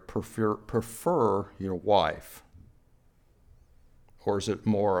prefer your wife? Or is it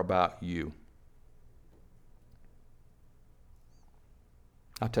more about you?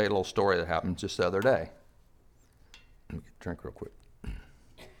 I'll tell you a little story that happened just the other day. Let me get a drink real quick.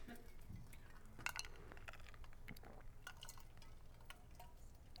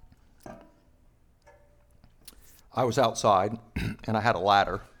 I was outside, and I had a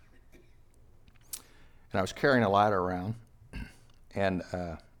ladder, and I was carrying a ladder around, and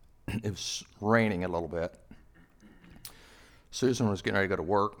it was raining a little bit. Susan was getting ready to go to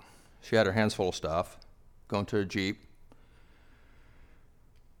work. She had her hands full of stuff, going to a Jeep.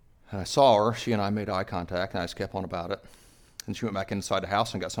 And I saw her. She and I made eye contact, and I just kept on about it. And she went back inside the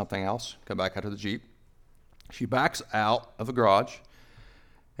house and got something else, come back out to the Jeep. She backs out of the garage,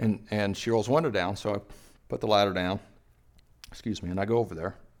 and she rolls the window down, so I put the ladder down, and I go over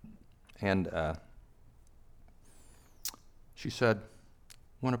there. And she said,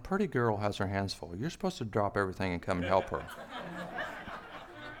 when a pretty girl has her hands full, you're supposed to drop everything and come and help her.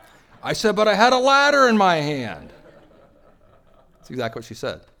 I said, but I had a ladder in my hand. That's exactly what she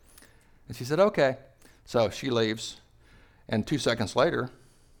said. And she said, okay. So she leaves, and 2 seconds later,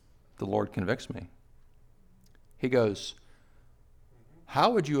 the Lord convicts me. He goes,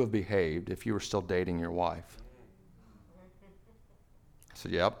 how would you have behaved if you were still dating your wife? I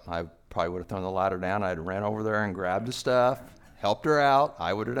said, yep, I probably would have thrown the ladder down. I'd ran over there and grabbed the stuff, helped her out.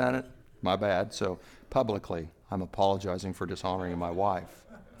 I would have done it. My bad. So publicly, I'm apologizing for dishonoring my wife.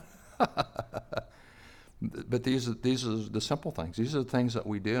 But these are the simple things. These are the things that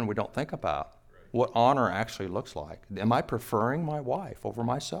we do and we don't think about. What honor actually looks like. Am I preferring my wife over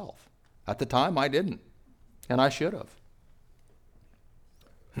myself? At the time, I didn't, and I should have.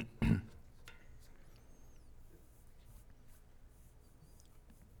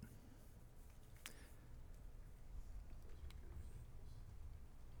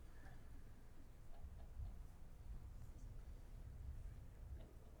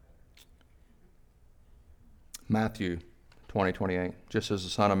 Matthew 20:28. Just as the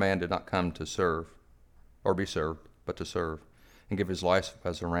Son of Man did not come to serve or be served, but to serve and give his life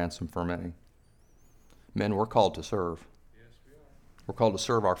as a ransom for many. Men, we're called to serve. Yes, we are. We're called to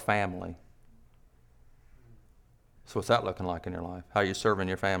serve our family. So what's that looking like in your life? How are you serving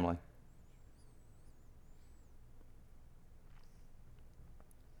your family?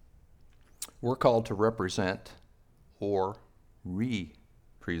 We're called to represent or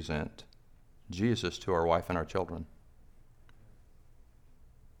represent Jesus to our wife and our children.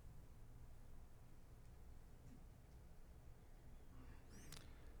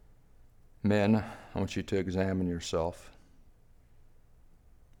 Men, I want you to examine yourself.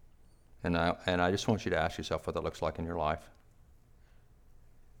 And I just want you to ask yourself what that looks like in your life.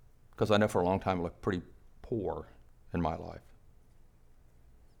 Because I know for a long time it looked pretty poor in my life.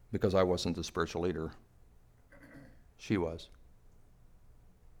 Because I wasn't the spiritual leader. She was.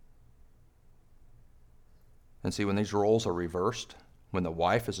 And see, when these roles are reversed, when the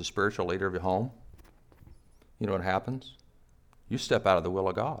wife is the spiritual leader of your home, you know what happens? You step out of the will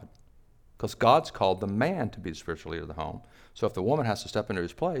of God. Because God's called the man to be the spiritual leader of the home. So if the woman has to step into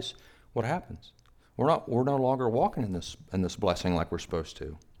his place, what happens? We're no longer walking in this blessing like we're supposed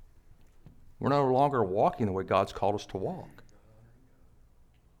to. We're no longer walking the way God's called us to walk.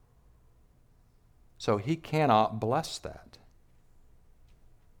 So he cannot bless that.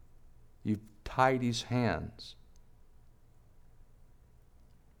 You've tied his hands.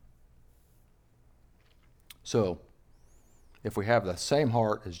 So, if we have the same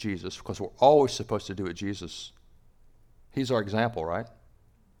heart as Jesus, because we're always supposed to do it Jesus, he's our example, right?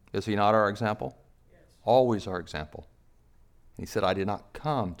 Is he not our example? Yes. Always our example. He said, I did not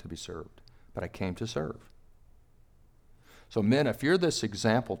come to be served, but I came to serve. So men, if you're this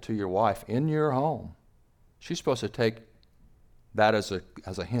example to your wife in your home, she's supposed to take that as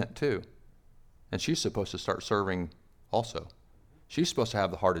a hint too. And she's supposed to start serving also. She's supposed to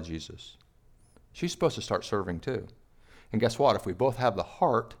have the heart of Jesus. She's supposed to start serving too. And guess what? If we both have the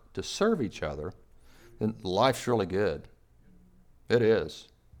heart to serve each other, then life's really good. It is.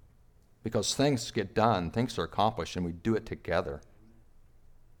 Because things get done, things are accomplished, and we do it together.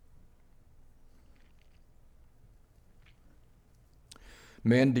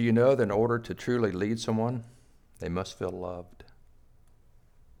 Men, do you know that in order to truly lead someone, they must feel loved?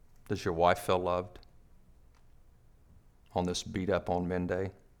 Does your wife feel loved on this beat up on Men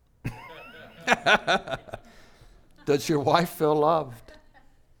Day? Does your wife feel loved?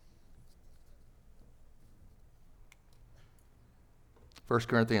 First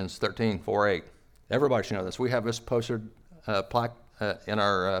Corinthians 13:4-8. Everybody should know this. We have this posted plaque in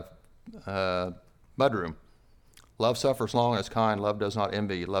our mudroom. Love suffers long and is kind. Love does not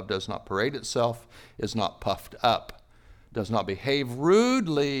envy. Love does not parade itself, is not puffed up, does not behave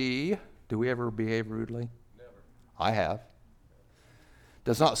rudely. Do we ever behave rudely? Never. I have.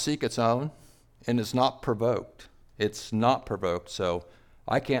 Does not seek its own and is not provoked. It's not provoked, so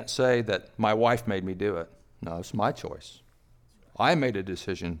I can't say that my wife made me do it. No, it's my choice. I made a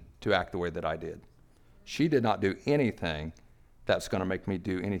decision to act the way that I did. She did not do anything that's going to make me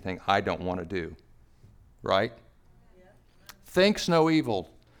do anything I don't want to do. Right? Yeah. Thinks no evil,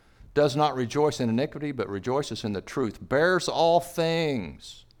 does not rejoice in iniquity, but rejoices in the truth, bears all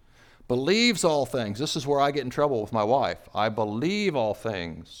things, believes all things. This is where I get in trouble with my wife. I believe all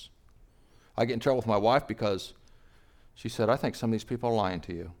things. I get in trouble with my wife because she said, I think some of these people are lying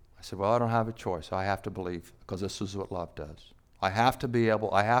to you. I said, well, I don't have a choice. I have to believe because this is what love does. I have to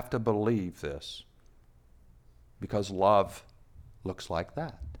believe this because love looks like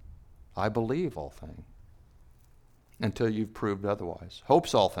that. I believe all things until you've proved otherwise.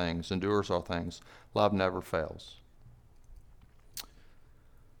 Hopes all things, endures all things. Love never fails.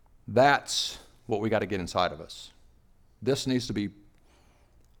 That's what we got to get inside of us. This needs to be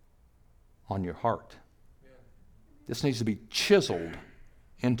on your heart. Yeah. This needs to be chiseled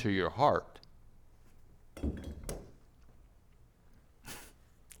into your heart.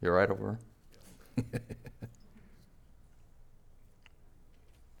 You right over?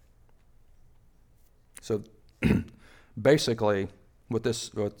 So basically, what 1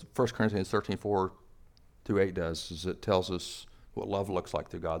 Corinthians 13:4-8 does is it tells us what love looks like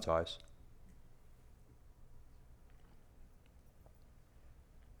through God's eyes.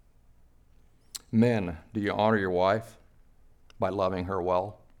 Men, do you honor your wife by loving her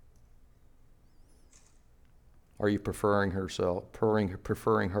well? Are you preferring her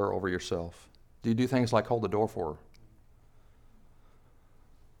over yourself? Do you do things like hold the door for her?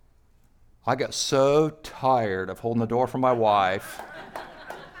 I got so tired of holding the door for my wife,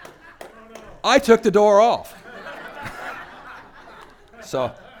 I took the door off.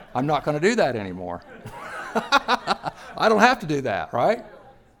 So I'm not going to do that anymore. I don't have to do that, right?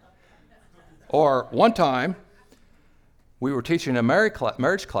 Or one time, we were teaching a marriage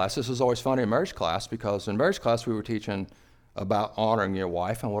class. This is always funny in marriage class because in marriage class we were teaching about honoring your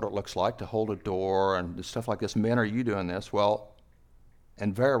wife and what it looks like to hold a door and stuff like this. Men, are you doing this? Well,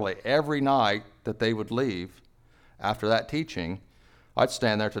 invariably, every night that they would leave after that teaching, I'd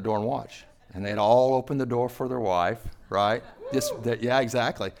stand there at the door and watch. And they'd all open the door for their wife, right? Yeah,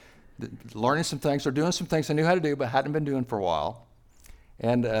 exactly. Learning some things or doing some things they knew how to do but hadn't been doing for a while.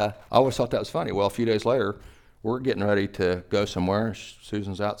 And I always thought that was funny. Well, a few days later, we're getting ready to go somewhere.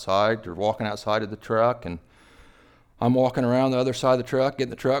 Susan's outside. They're walking outside of the truck, and I'm walking around the other side of the truck, getting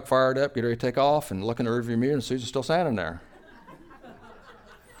the truck fired up, getting ready to take off, and looking in the rearview mirror, and Susan's still standing there.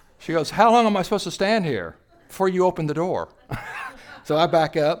 She goes, how long am I supposed to stand here before you open the door? So I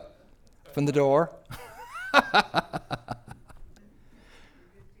back up from the door.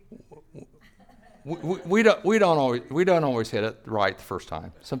 We don't always hit it right the first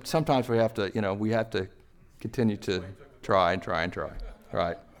time. Sometimes we have to continue to try.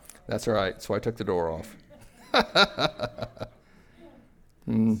 Right. That's right. So I took the door off.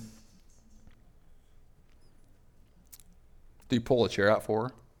 Do you pull a chair out for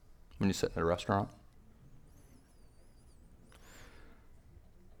her when you sit in a restaurant?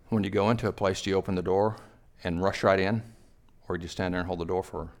 When you go into a place, do you open the door and rush right in? Or do you stand there and hold the door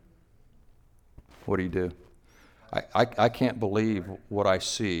for her? What do you do? I can't believe what I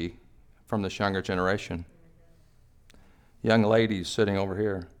see from this younger generation. Young ladies sitting over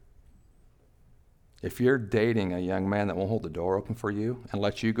here. If you're dating a young man that won't hold the door open for you and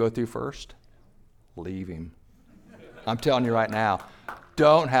let you go through first, leave him. I'm telling you right now,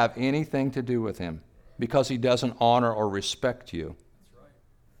 don't have anything to do with him because he doesn't honor or respect you.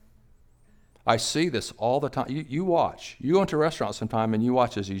 I see this all the time. You watch. You go into a restaurant sometime and you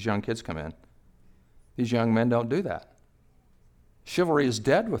watch as these young kids come in. These young men don't do that. Chivalry is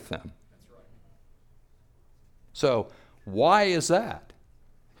dead with them. That's right. So why is that?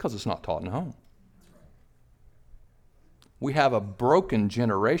 Because it's not taught in the home. That's right. We have a broken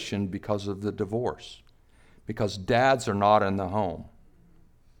generation because of the divorce, because dads are not in the home.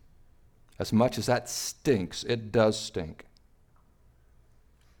 As much as that stinks, it does stink.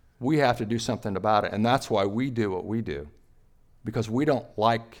 We have to do something about it, and that's why we do what we do, because we don't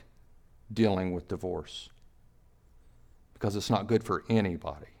like dealing with divorce, because it's not good for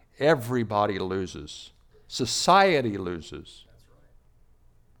anybody. Everybody loses. Society loses.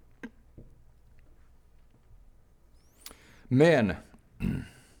 That's right. Men, do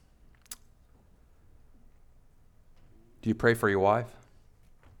you pray for your wife?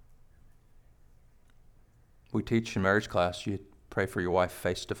 We teach in marriage class, you pray for your wife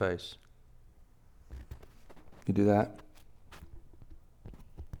face to face. You do that?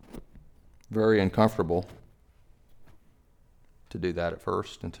 Very uncomfortable to do that at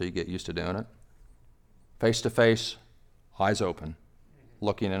first until you get used to doing it. Face to face, eyes open,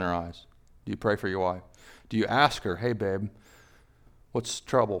 looking in her eyes. Do you pray for your wife? Do you ask her, hey babe, what's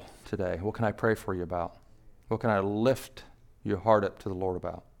trouble today? What can I pray for you about? What can I lift your heart up to the Lord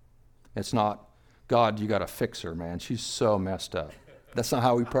about? It's not, God, you got to fix her, man. She's so messed up. That's not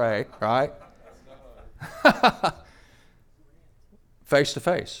how we pray, right? Face to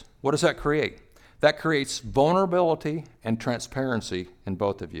face. What does that create? That creates vulnerability and transparency in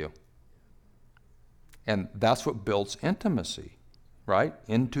both of you. And that's what builds intimacy, right?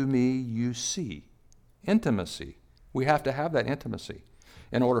 Into me you see. Intimacy. We have to have that intimacy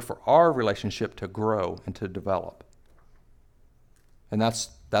in order for our relationship to grow and to develop. And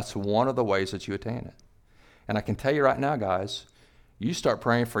that's one of the ways that you attain it. And I can tell you right now, guys, you start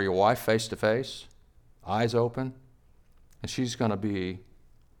praying for your wife face to face, eyes open, and she's going to be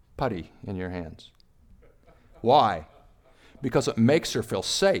putty in your hands. Why? Because it makes her feel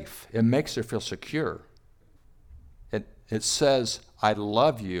safe. It makes her feel secure. It says, I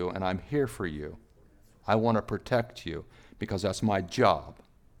love you and I'm here for you. I want to protect you because that's my job.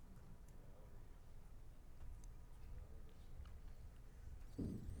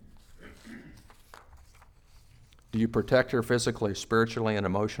 Do you protect her physically, spiritually, and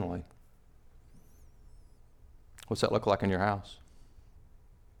emotionally? What's that look like in your house?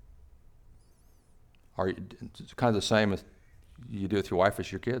 It's kind of the same as you do with your wife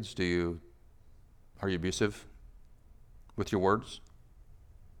as your kids. Are you abusive with your words?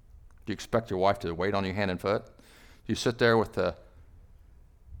 Do you expect your wife to wait on you hand and foot? Do you sit there with the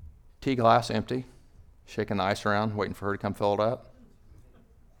tea glass empty, shaking the ice around, waiting for her to come fill it up?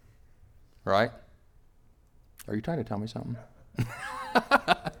 Right? Are you trying to tell me something?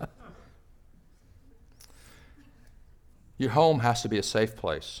 Your home has to be a safe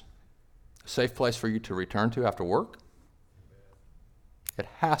place. A safe place for you to return to after work. It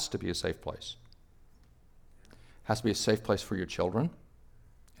has to be a safe place. It has to be a safe place for your children.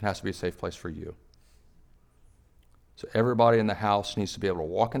 It has to be a safe place for you. So everybody in the house needs to be able to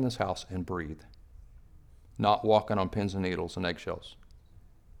walk in this house and breathe, not walking on pins and needles and eggshells.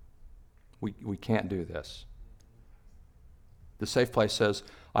 We can't do this. The safe place says,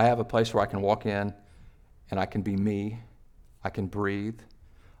 I have a place where I can walk in and I can be me, I can breathe,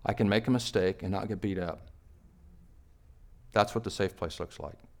 I can make a mistake and not get beat up. That's what the safe place looks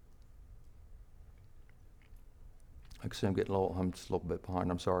like. I can see I'm just a little bit behind.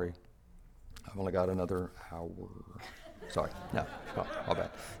 I'm sorry. I've only got another hour. Sorry. No, all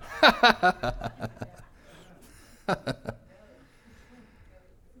bad.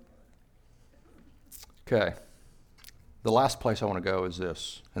 Okay. The last place I want to go is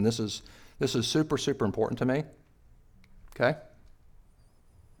this. And this is super, super important to me. Okay?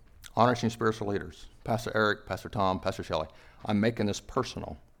 Honoring your spiritual leaders. Pastor Eric, Pastor Tom, Pastor Shelley. I'm making this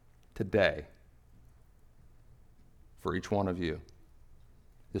personal today for each one of you.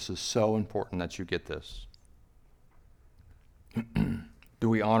 This is so important that you get this. Do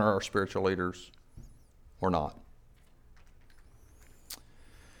we honor our spiritual leaders or not?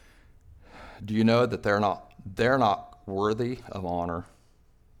 Do you know that they're not worthy of honor?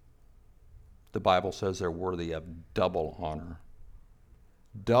 The Bible says they're worthy of double honor.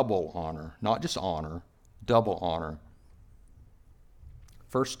 Double honor, not just honor, double honor.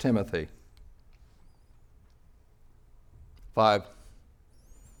 1 Timothy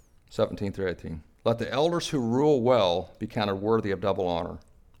 5:17-18. Let the elders who rule well be counted worthy of double honor,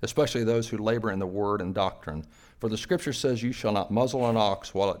 especially those who labor in the word and doctrine. For the scripture says, you shall not muzzle an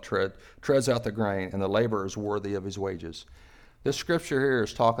ox while it treads out the grain, and the laborer is worthy of his wages. This scripture here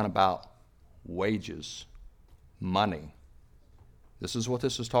is talking about wages, money. This is what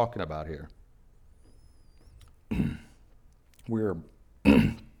this is talking about here. we're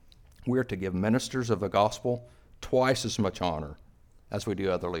we're to give ministers of the gospel twice as much honor as we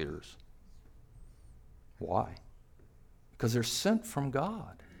do other leaders. Why? Because they're sent from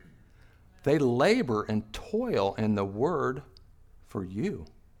God. They labor and toil in the word for you,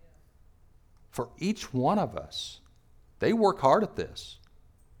 for each one of us. They work hard at this.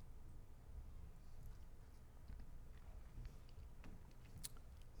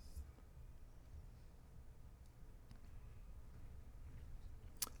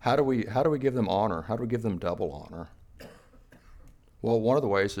 How do we give them honor? How do we give them double honor? Well, one of the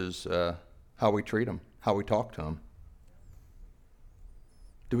ways is how we treat them, how we talk to them.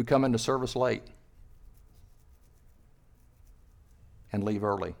 Do we come into service late and leave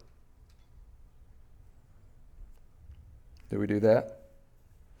early? Do we do that?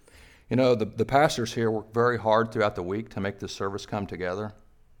 You know, the pastors here work very hard throughout the week to make this service come together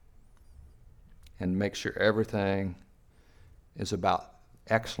and make sure everything is about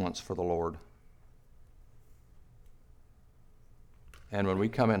excellence for the Lord. And when we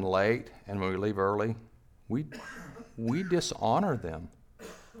come in late and when we leave early, we dishonor them.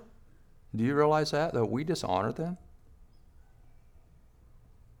 Do you realize that we dishonor them?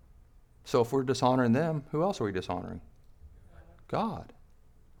 So if we're dishonoring them, who else are we dishonoring? God.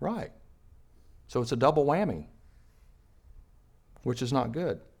 Right. So it's a double whammy, which is not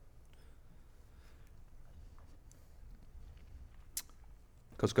good.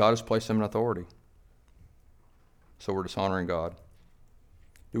 Because God has placed them in authority. So we're dishonoring God.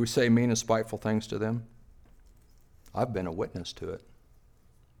 Do we say mean and spiteful things to them? I've been a witness to it.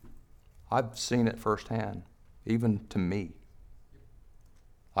 I've seen it firsthand, even to me.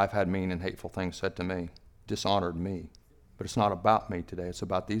 I've had mean and hateful things said to me, dishonored me. But it's not about me today, it's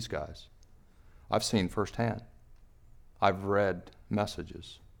about these guys. I've seen firsthand. I've read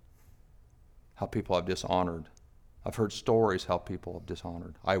messages, how people have dishonored. I've heard stories how people have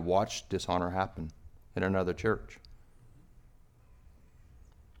dishonored. I watched dishonor happen in another church.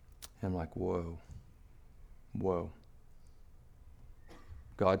 And I'm like, whoa.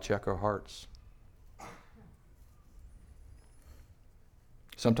 God, check our hearts.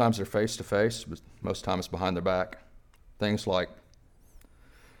 Sometimes they're face to face, but most times behind their back. Things like,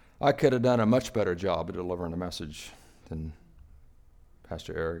 I could have done a much better job of delivering a message than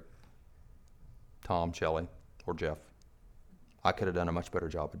Pastor Eric, Tom, Shelley, or Jeff. I could have done a much better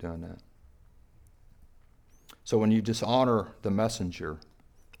job of doing that. So when you dishonor the messenger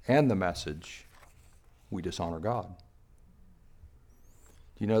and the message, we dishonor God.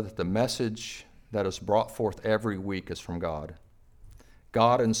 Do you know that the message that is brought forth every week is from God?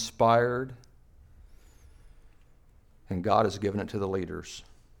 God inspired, and God has given it to the leaders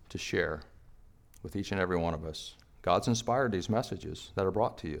to share with each and every one of us. God's inspired these messages that are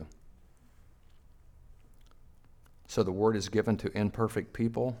brought to you. So the word is given to imperfect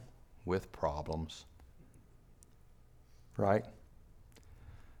people with problems. Right?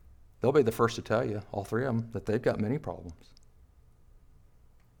 They'll be the first to tell you, all three of them, that they've got many problems.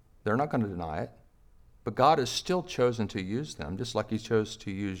 They're not going to deny it. But God has still chosen to use them, just like He chose to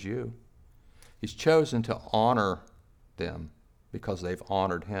use you. He's chosen to honor them because they've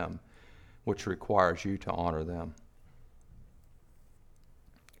honored Him, which requires you to honor them.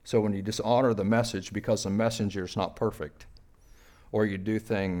 So when you dishonor the message because the messenger is not perfect, or you do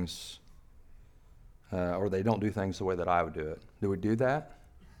things, or they don't do things the way that I would do it, do we do that?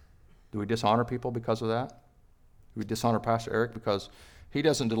 Do we dishonor people because of that? Do we dishonor Pastor Eric because he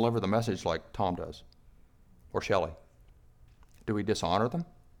doesn't deliver the message like Tom does, or Shelley? Do we dishonor them?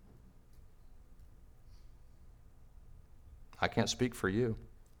 I can't speak for you.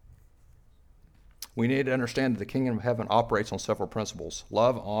 We need to understand that the kingdom of heaven operates on several principles: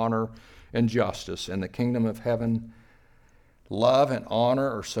 love, honor, and justice. In the kingdom of heaven, love and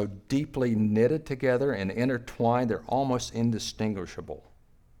honor are so deeply knitted together and intertwined, they're almost indistinguishable.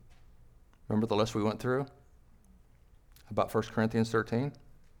 Remember the list we went through about 1 Corinthians 13?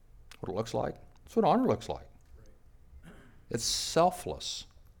 What it looks like? That's what honor looks like. It's selfless.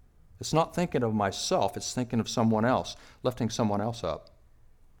 It's not thinking of myself, it's thinking of someone else, lifting someone else up.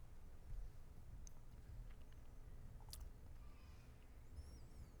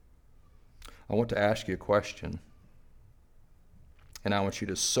 I want to ask you a question, and I want you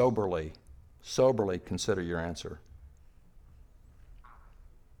to soberly consider your answer.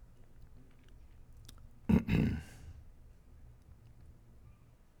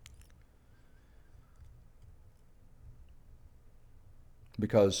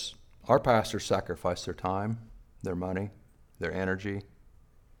 Because our pastors sacrifice their time, their money, their energy,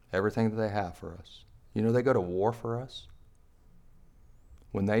 everything that they have for us. You know, they go to war for us.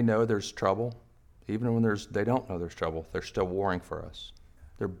 When they know there's trouble, Even when they don't know there's trouble, they're still warring for us.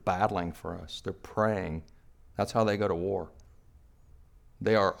 They're battling for us. They're praying. That's how they go to war.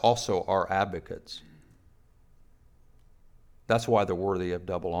 They are also our advocates. That's why they're worthy of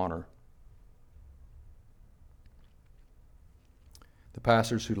double honor. The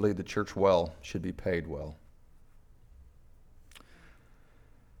pastors who lead the church well should be paid well.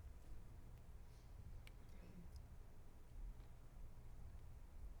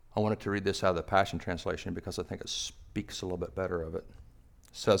 I wanted to read this out of the Passion Translation because I think it speaks a little bit better of it.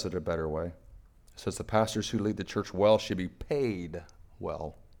 Says it a better way. It says the pastors who lead the church well should be paid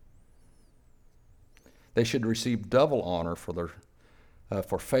well. They should receive double honor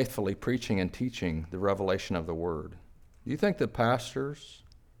for faithfully preaching and teaching the revelation of the Word. Do you think that pastors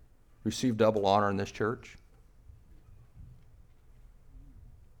receive double honor in this church?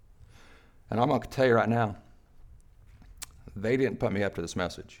 And I'm going to tell you right now, they didn't put me up to this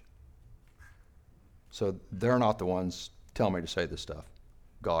message. So they're not the ones telling me to say this stuff.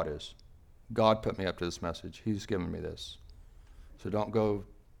 God is. God put me up to this message. He's given me this. So don't go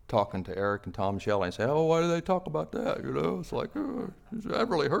talking to Eric and Tom and Shelley and say, oh, why do they talk about that? You know, it's like, oh, that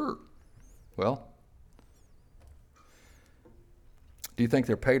really hurt. Well, do you think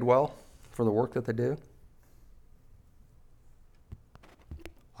they're paid well for the work that they do?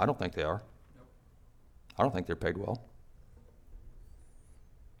 I don't think they are. I don't think they're paid well.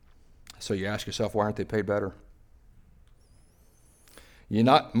 So you ask yourself, why aren't they paid better? You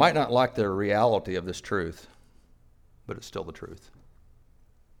might not like the reality of this truth, but it's still the truth.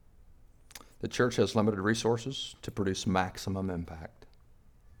 The church has limited resources to produce maximum impact.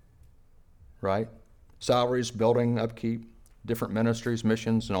 Right? Salaries, building, upkeep, different ministries,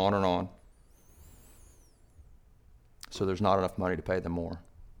 missions, and on and on. So there's not enough money to pay them more.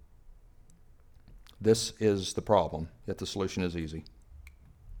 This is the problem, yet the solution is easy.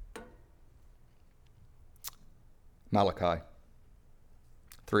 Malachi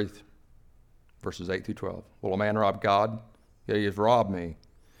 3, verses 8 through 12. Will a man rob God? Yet he has robbed me.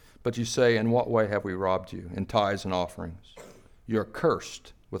 But you say, in what way have we robbed you? In tithes and offerings. You are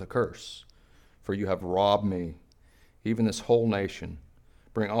cursed with a curse, for you have robbed me, even this whole nation.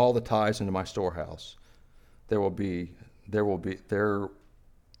 Bring all the tithes into my storehouse. There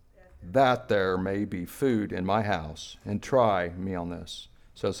may be food in my house, and try me on this,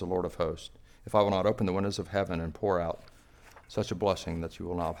 says the Lord of hosts, if I will not open the windows of heaven and pour out such a blessing that you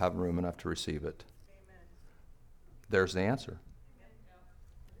will not have room enough to receive it. Amen. There's the answer.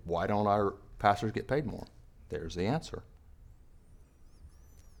 Why don't our pastors get paid more? There's the answer.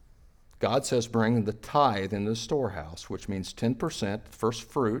 God says bring the tithe into the storehouse, which means 10%, first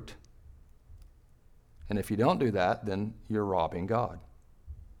fruit. And if you don't do that, then you're robbing God.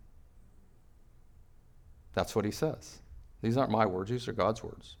 That's what he says. These aren't my words, these are God's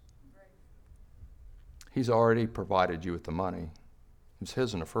words. He's already provided you with the money. It's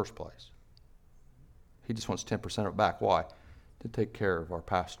his in the first place. He just wants 10% of it back. Why? To take care of our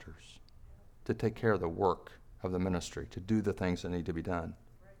pastors, to take care of the work of the ministry, to do the things that need to be done.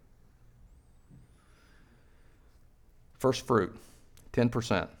 First fruit,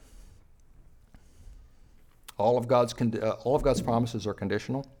 10%. All of God's promises are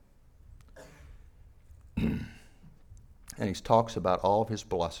conditional. And he talks about all of his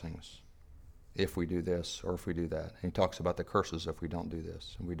blessings if we do this or if we do that. And he talks about the curses if we don't do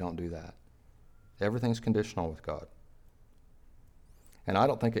this and we don't do that. Everything's conditional with God. And I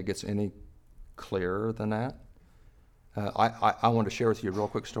don't think it gets any clearer than that. I want to share with you a real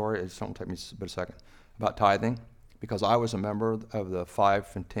quick story. It won't take me but a second. About tithing. Because I was a member of the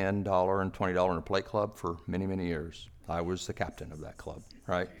 $5 and $10 and $20 in a plate club for many, many years. I was the captain of that club,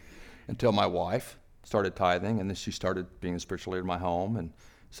 right? Until my wife started tithing, and then she started being a spiritual leader in my home, and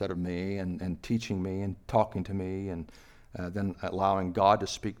instead of me, and teaching me and talking to me, and then allowing God to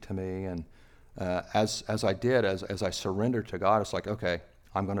speak to me. And as I surrendered to God, it's like, okay,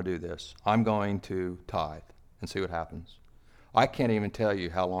 I'm going to do this. I'm going to tithe and see what happens. I can't even tell you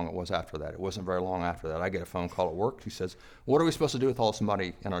how long it was after that. It wasn't very long after that. I get a phone call at work. He says, what are we supposed to do with all this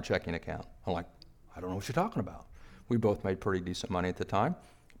money in our checking account? I'm like, I don't know what you're talking about. We both made pretty decent money at the time,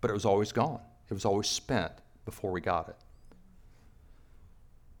 but it was always gone. It was always spent before we got it.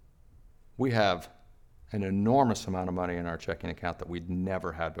 We have an enormous amount of money in our checking account that we'd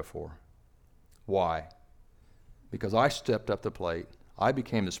never had before. Why? Because I stepped up the plate. I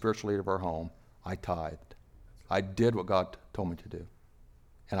became the spiritual leader of our home. I tithed. I did what God told me to do.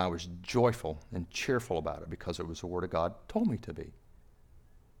 And I was joyful and cheerful about it because it was the Word of God told me to be.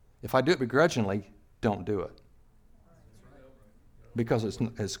 If I do it begrudgingly, don't do it. Because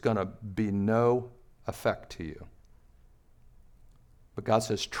it's going to be no effect to you. But God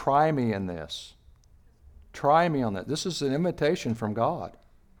says, try me in this. Try me on that. This is an invitation from God.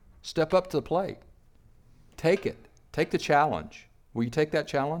 Step up to the plate. Take it. Take the challenge. Will you take that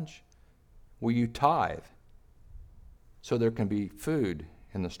challenge? Will you tithe so there can be food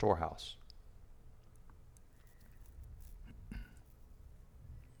in the storehouse?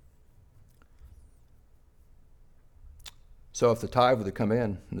 So if the tithe were to come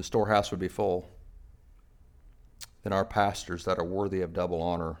in and the storehouse would be full, then our pastors that are worthy of double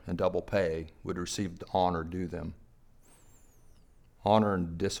honor and double pay would receive the honor due them. Honor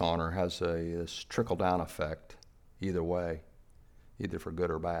and dishonor has this trickle-down effect either way, either for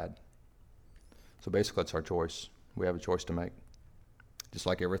good or bad. So basically, it's our choice. We have a choice to make. Just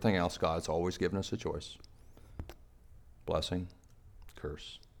like everything else, God's always given us a choice. Blessing,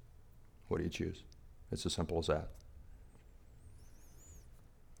 curse. What do you choose? It's as simple as that.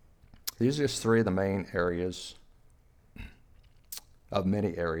 These are just three of the main areas of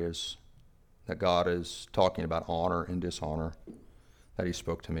many areas that God is talking about honor and dishonor that he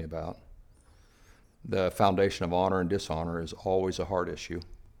spoke to me about. The foundation of honor and dishonor is always a hard issue.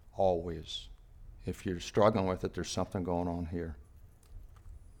 Always. If you're struggling with it, there's something going on here.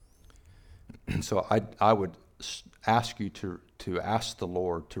 So I would ask you to ask the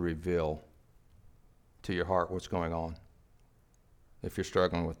Lord to reveal to your heart what's going on if you're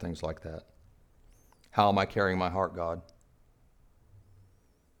struggling with things like that. How am I carrying my heart, God?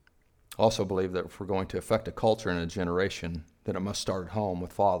 I also believe that if we're going to affect a culture and a generation, then it must start at home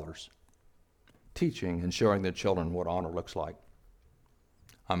with fathers, teaching and showing their children what honor looks like.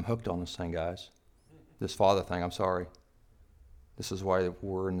 I'm hooked on this thing, guys. This father thing, I'm sorry. This is why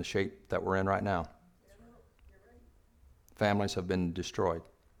we're in the shape that we're in right now. Families have been destroyed.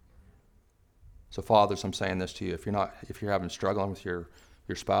 So fathers, I'm saying this to you. If you're having struggling with your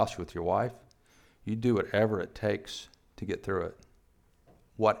spouse, with your wife, you do whatever it takes to get through it.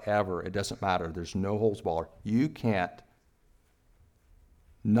 Whatever, it doesn't matter. There's no holds barred. You can't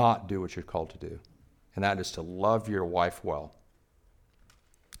not do what you're called to do, and that is to love your wife well.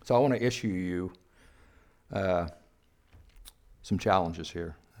 So I want to issue you some challenges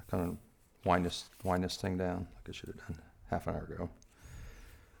here. I kind of wind this thing down like I should have done half an hour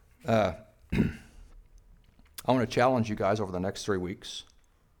ago. I want to challenge you guys over the next 3 weeks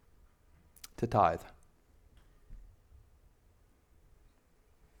to tithe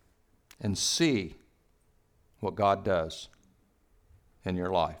and see what God does in your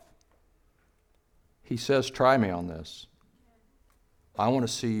life. He says, try me on this. I want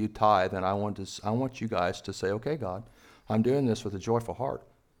to see you tithe, and I want you guys to say, okay, God, I'm doing this with a joyful heart.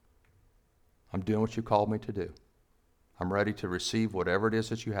 I'm doing what you called me to do. I'm ready to receive whatever it is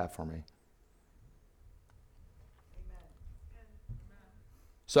that you have for me. Amen.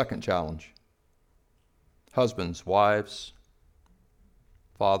 Second challenge. Husbands, wives,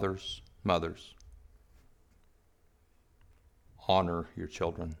 fathers, mothers. Honor your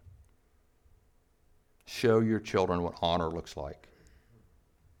children. Show your children what honor looks like.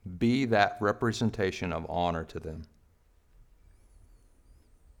 Be that representation of honor to them.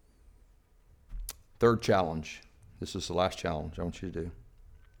 Third challenge. This is the last challenge I want you to do.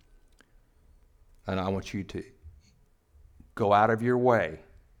 And I want you to go out of your way.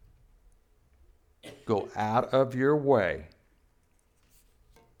 Go out of your way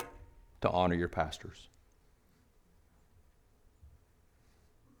to honor your pastors.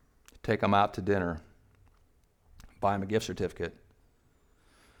 Take them out to dinner. Buy them a gift certificate.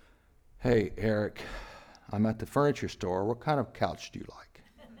 Hey, Eric, I'm at the furniture store. What kind of couch do you like?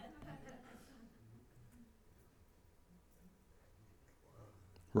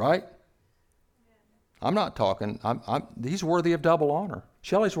 Right? I'm not talking. He's worthy of double honor.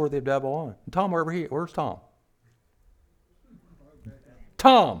 Shelley's worthy of double honor. And Tom, where's Tom?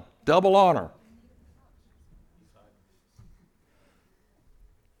 Tom, double honor.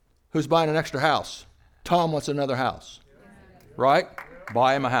 Who's buying an extra house? Tom wants another house. Right?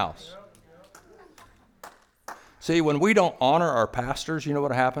 Buy him a house. See, when we don't honor our pastors, you know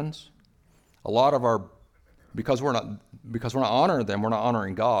what happens? A lot of because we're not honoring them, we're not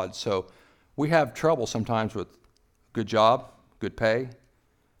honoring God. So we have trouble sometimes with good job, good pay,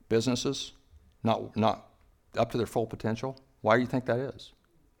 businesses, not up to their full potential. Why do you think that is?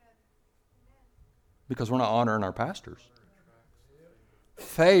 Because we're not honoring our pastors.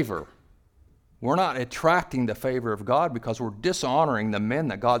 Favor. We're not attracting the favor of God because we're dishonoring the men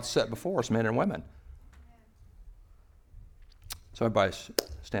that God set before us, men and women. So everybody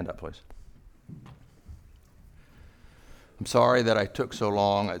stand up, please. I'm sorry that I took so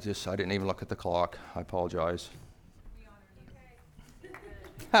long. I didn't even look at the clock. I apologize.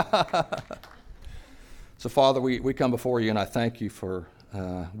 So, Father, we come before you, and I thank you for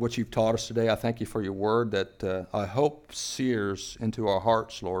what you've taught us today. I thank you for your word that I hope sears into our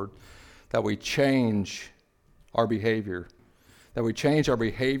hearts, Lord, that we change our behavior,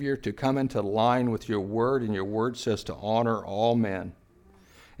 to come into line with your word. And your word says to honor all men.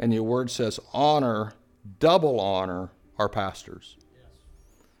 And your word says double honor our pastors. Yes.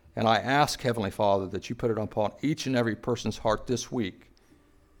 And I ask, Heavenly Father, that you put it upon each and every person's heart this week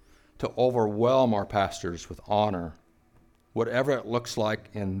to overwhelm our pastors with honor, whatever it looks like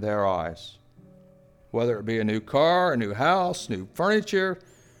in their eyes. Whether it be a new car, a new house, new furniture,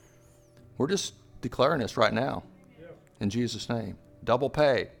 we're just declaring this right now. Yep. In Jesus' name. Double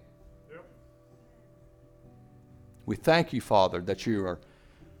pay. Yep. We thank you, Father, that you are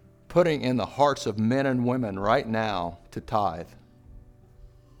putting in the hearts of men and women right now to tithe,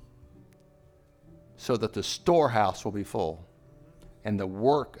 so that the storehouse will be full and the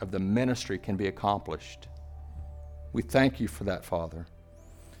work of the ministry can be accomplished. We thank you for that, Father.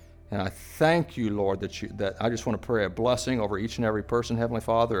 And I thank you, Lord, that I just want to pray a blessing over each and every person, Heavenly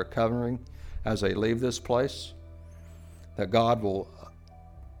Father, a covering as they leave this place, that God will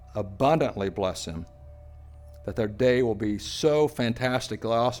abundantly bless them, that their day will be so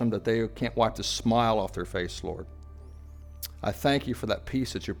fantastically awesome that they can't wipe the smile off their face, Lord. I thank you for that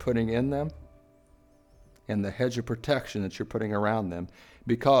peace that you're putting in them and the hedge of protection that you're putting around them,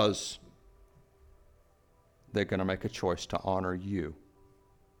 because they're going to make a choice to honor you.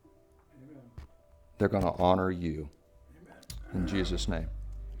 Amen. They're going to honor you. Amen. In Jesus' name.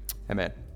 Amen.